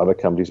other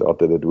companies out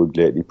there that will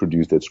gladly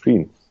produce that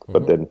screen,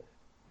 but then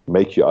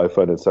make your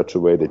iPhone in such a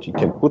way that you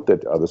can put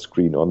that other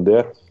screen on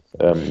there,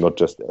 not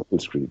just the Apple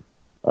screen.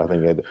 I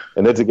think,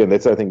 and that's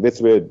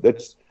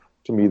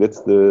to me, that's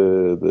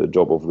the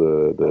job of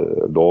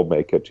the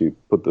lawmaker, to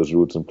put those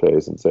rules in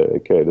place and say,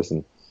 okay,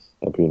 listen,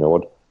 Apple, you know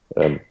what?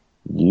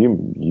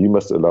 You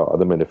must allow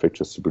other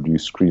manufacturers to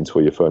produce screens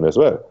for your phone as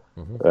well.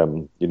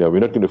 We're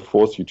not going to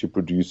force you to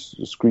produce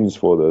screens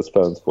for those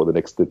phones for the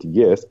next 30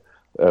 years,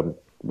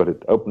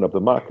 but open up the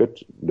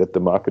market, let the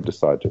market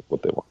decide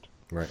what they want.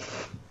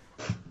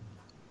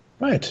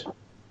 Right.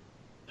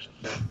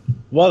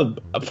 Well,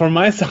 from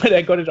my side,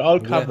 I got it all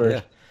covered.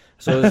 Yeah.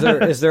 So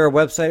is there a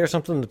website or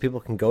something that people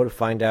can go to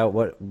find out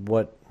how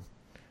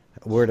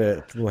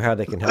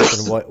they can help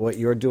and what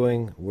you're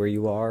doing, where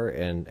you are,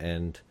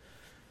 and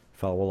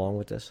follow along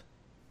with this?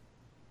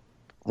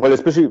 Well,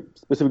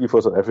 specifically for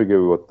South Africa,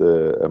 we got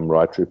the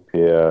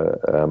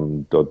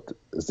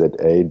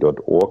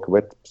rightrepair.za.org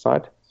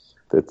website.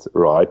 That's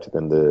right,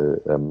 then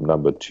the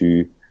number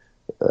 2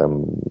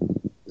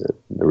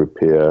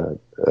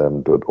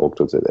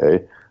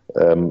 repair.org.za.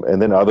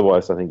 And then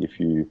otherwise, I think if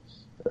you,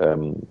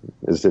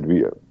 as I said,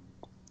 we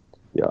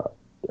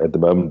at the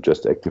moment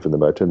just active in the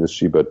motor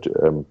industry, but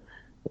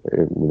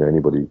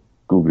anybody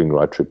Googling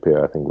Right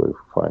Repair, I think will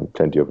find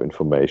plenty of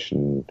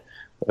information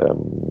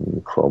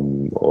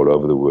from all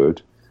over the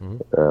world.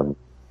 And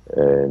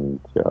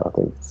I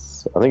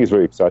think it's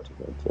very exciting.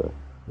 And,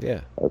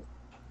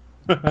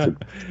 I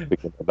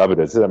love it.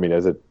 As I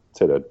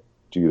said, I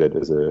do that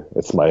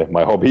it's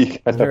my hobby.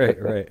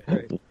 Right.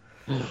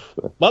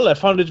 Well, I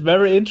found it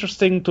very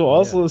interesting to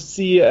also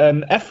see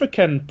an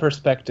African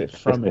perspective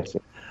from it.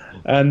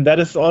 And that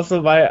is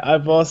also why I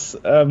was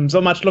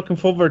so much looking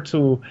forward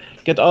to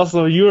get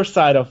also your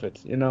side of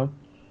it,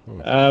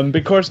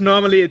 because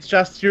normally it's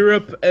just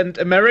Europe and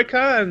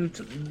America, and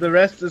the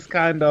rest is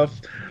kind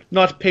of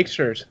not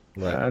pictured.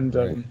 Right. And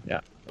I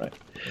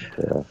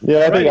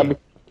think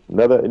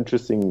another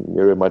interesting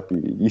area might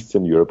be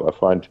Eastern Europe. I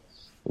find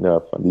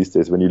these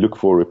days when you look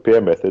for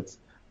repair methods,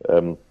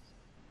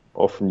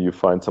 often you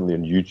find something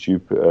on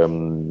YouTube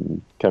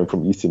coming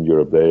from Eastern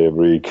Europe. They're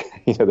very,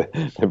 they're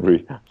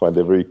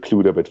very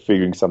clued up at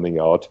figuring something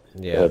out,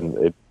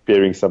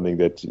 repairing something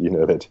that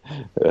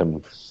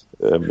in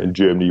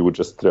Germany you would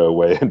just throw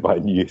away and buy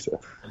new. So.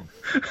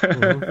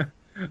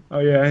 Oh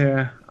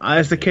yeah.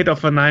 As a kid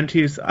of the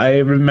 90s, I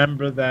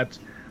remember that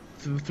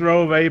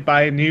throw away,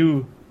 buy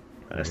new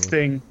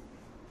thing.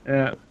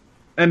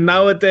 And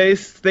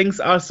nowadays, things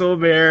are so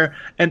rare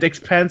and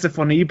expensive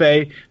on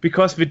eBay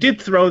because we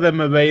did throw them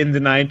away in the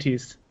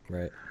 90s.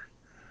 Right.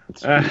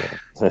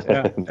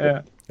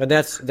 Yeah. And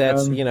that's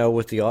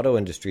with the auto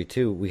industry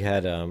too. We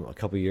had a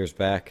couple of years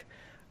back,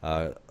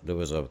 there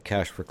was a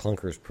Cash for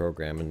Clunkers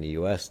program in the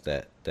U.S.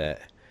 that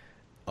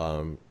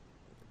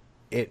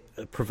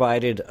it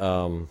provided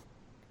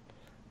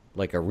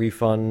like a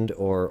refund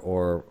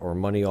or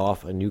money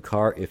off a new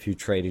car if you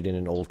traded in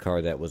an old car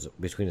that was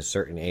between a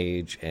certain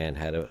age and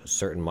had a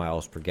certain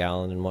miles per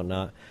gallon and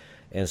whatnot.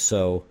 And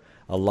so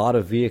a lot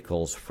of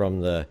vehicles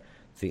from the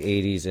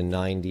 80s and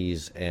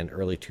 90s and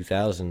early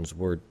 2000s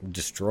were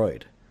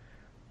destroyed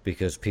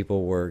because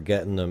people were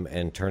getting them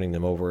and turning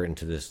them over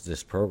into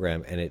this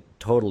program, and it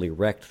totally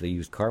wrecked the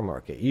used car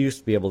market. You used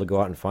to be able to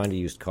go out and find a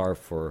used car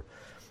for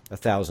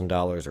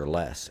 $1,000 or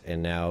less,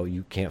 and now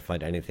you can't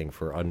find anything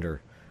for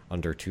under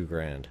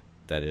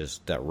 $2,000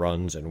 that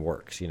runs and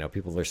works.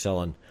 People are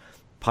selling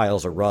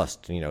piles of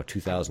rust,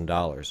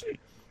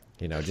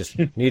 $2,000. Just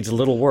needs a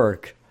little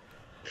work.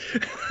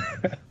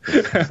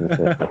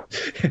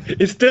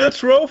 It's still a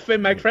trophy.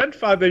 My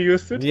grandfather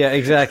used it. Yeah,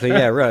 exactly.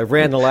 Yeah, right.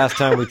 Ran the last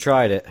time we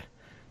tried it.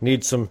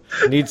 Needs some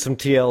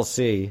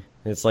TLC.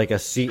 It's like a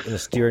seat and a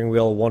steering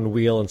wheel, one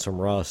wheel, and some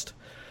rust.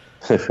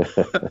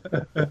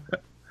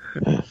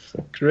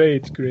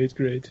 Great.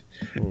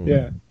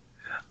 Yeah.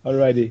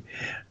 Alrighty.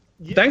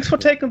 Thanks for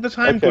taking the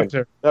time,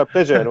 Gunther. No,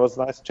 pleasure. And it was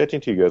nice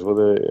chatting to you guys. It was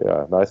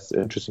a nice,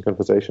 interesting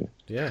conversation.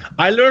 Yeah.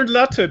 I learned a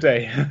lot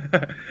today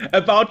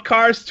about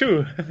cars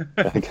too.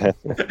 Okay.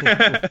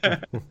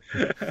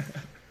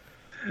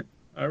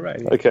 All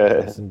right.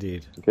 Okay. Yes,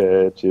 indeed.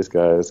 Okay. Cheers,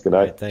 guys. Good night.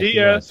 Right, thank you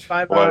Cheers.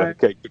 much. Bye.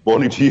 Okay. Good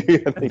morning to you.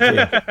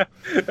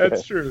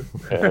 That's true.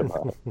 Bye.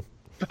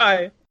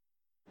 Bye.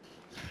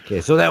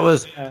 Okay, so that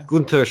was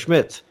Gunther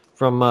Schmidt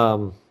from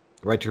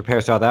Right to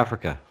Repair South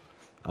Africa.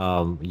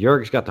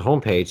 Jörg's got the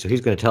homepage, so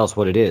he's going to tell us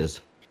what it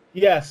is.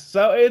 Yes,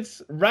 so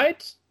it's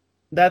right.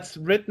 That's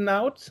written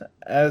out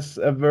as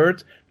a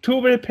word.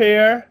 To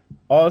repair,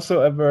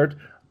 also a word.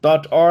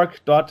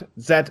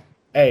 .org.za.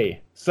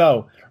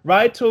 So,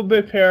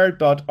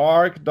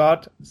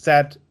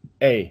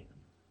 righttoprepare.org.za.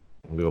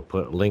 We will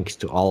put links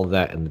to all of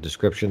that in the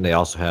description. They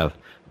also have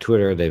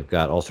Twitter. They've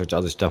got all sorts of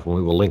other stuff, and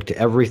we will link to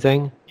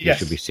everything. Yes.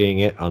 You should be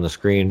seeing it on the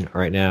screen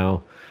right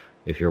now.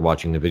 If you're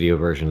watching the video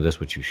version of this,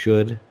 which you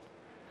should.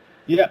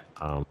 Yeah.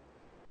 Yeah.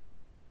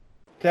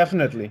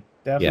 Definitely.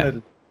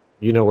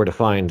 You know where to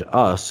find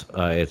us.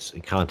 It's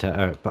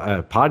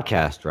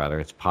podcast, rather.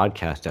 It's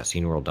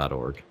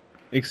podcast@sceneworld.org.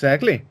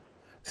 Exactly.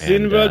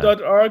 And,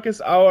 Sceneworld.org is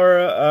our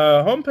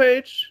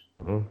homepage.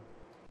 Mhm.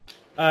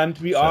 And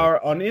we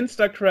are on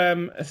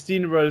Instagram,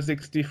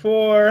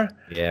 Sceneworld64.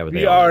 Yeah, but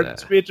we are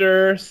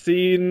Twitter,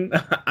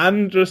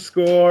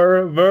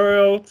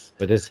 Scene_world.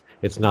 But it's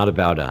not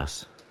about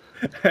us.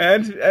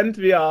 And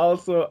we are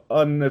also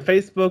on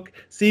Facebook,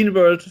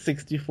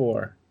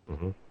 Sceneworld64.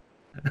 Mhm.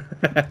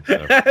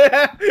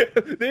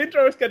 The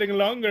intro is getting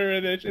longer,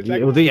 and it's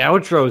like The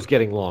outro is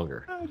getting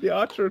longer. the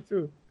outro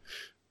too.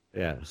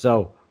 Yeah.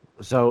 So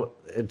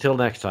until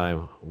next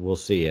time, we'll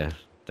see you.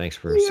 Thanks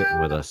for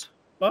sitting with us.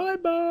 Bye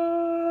bye.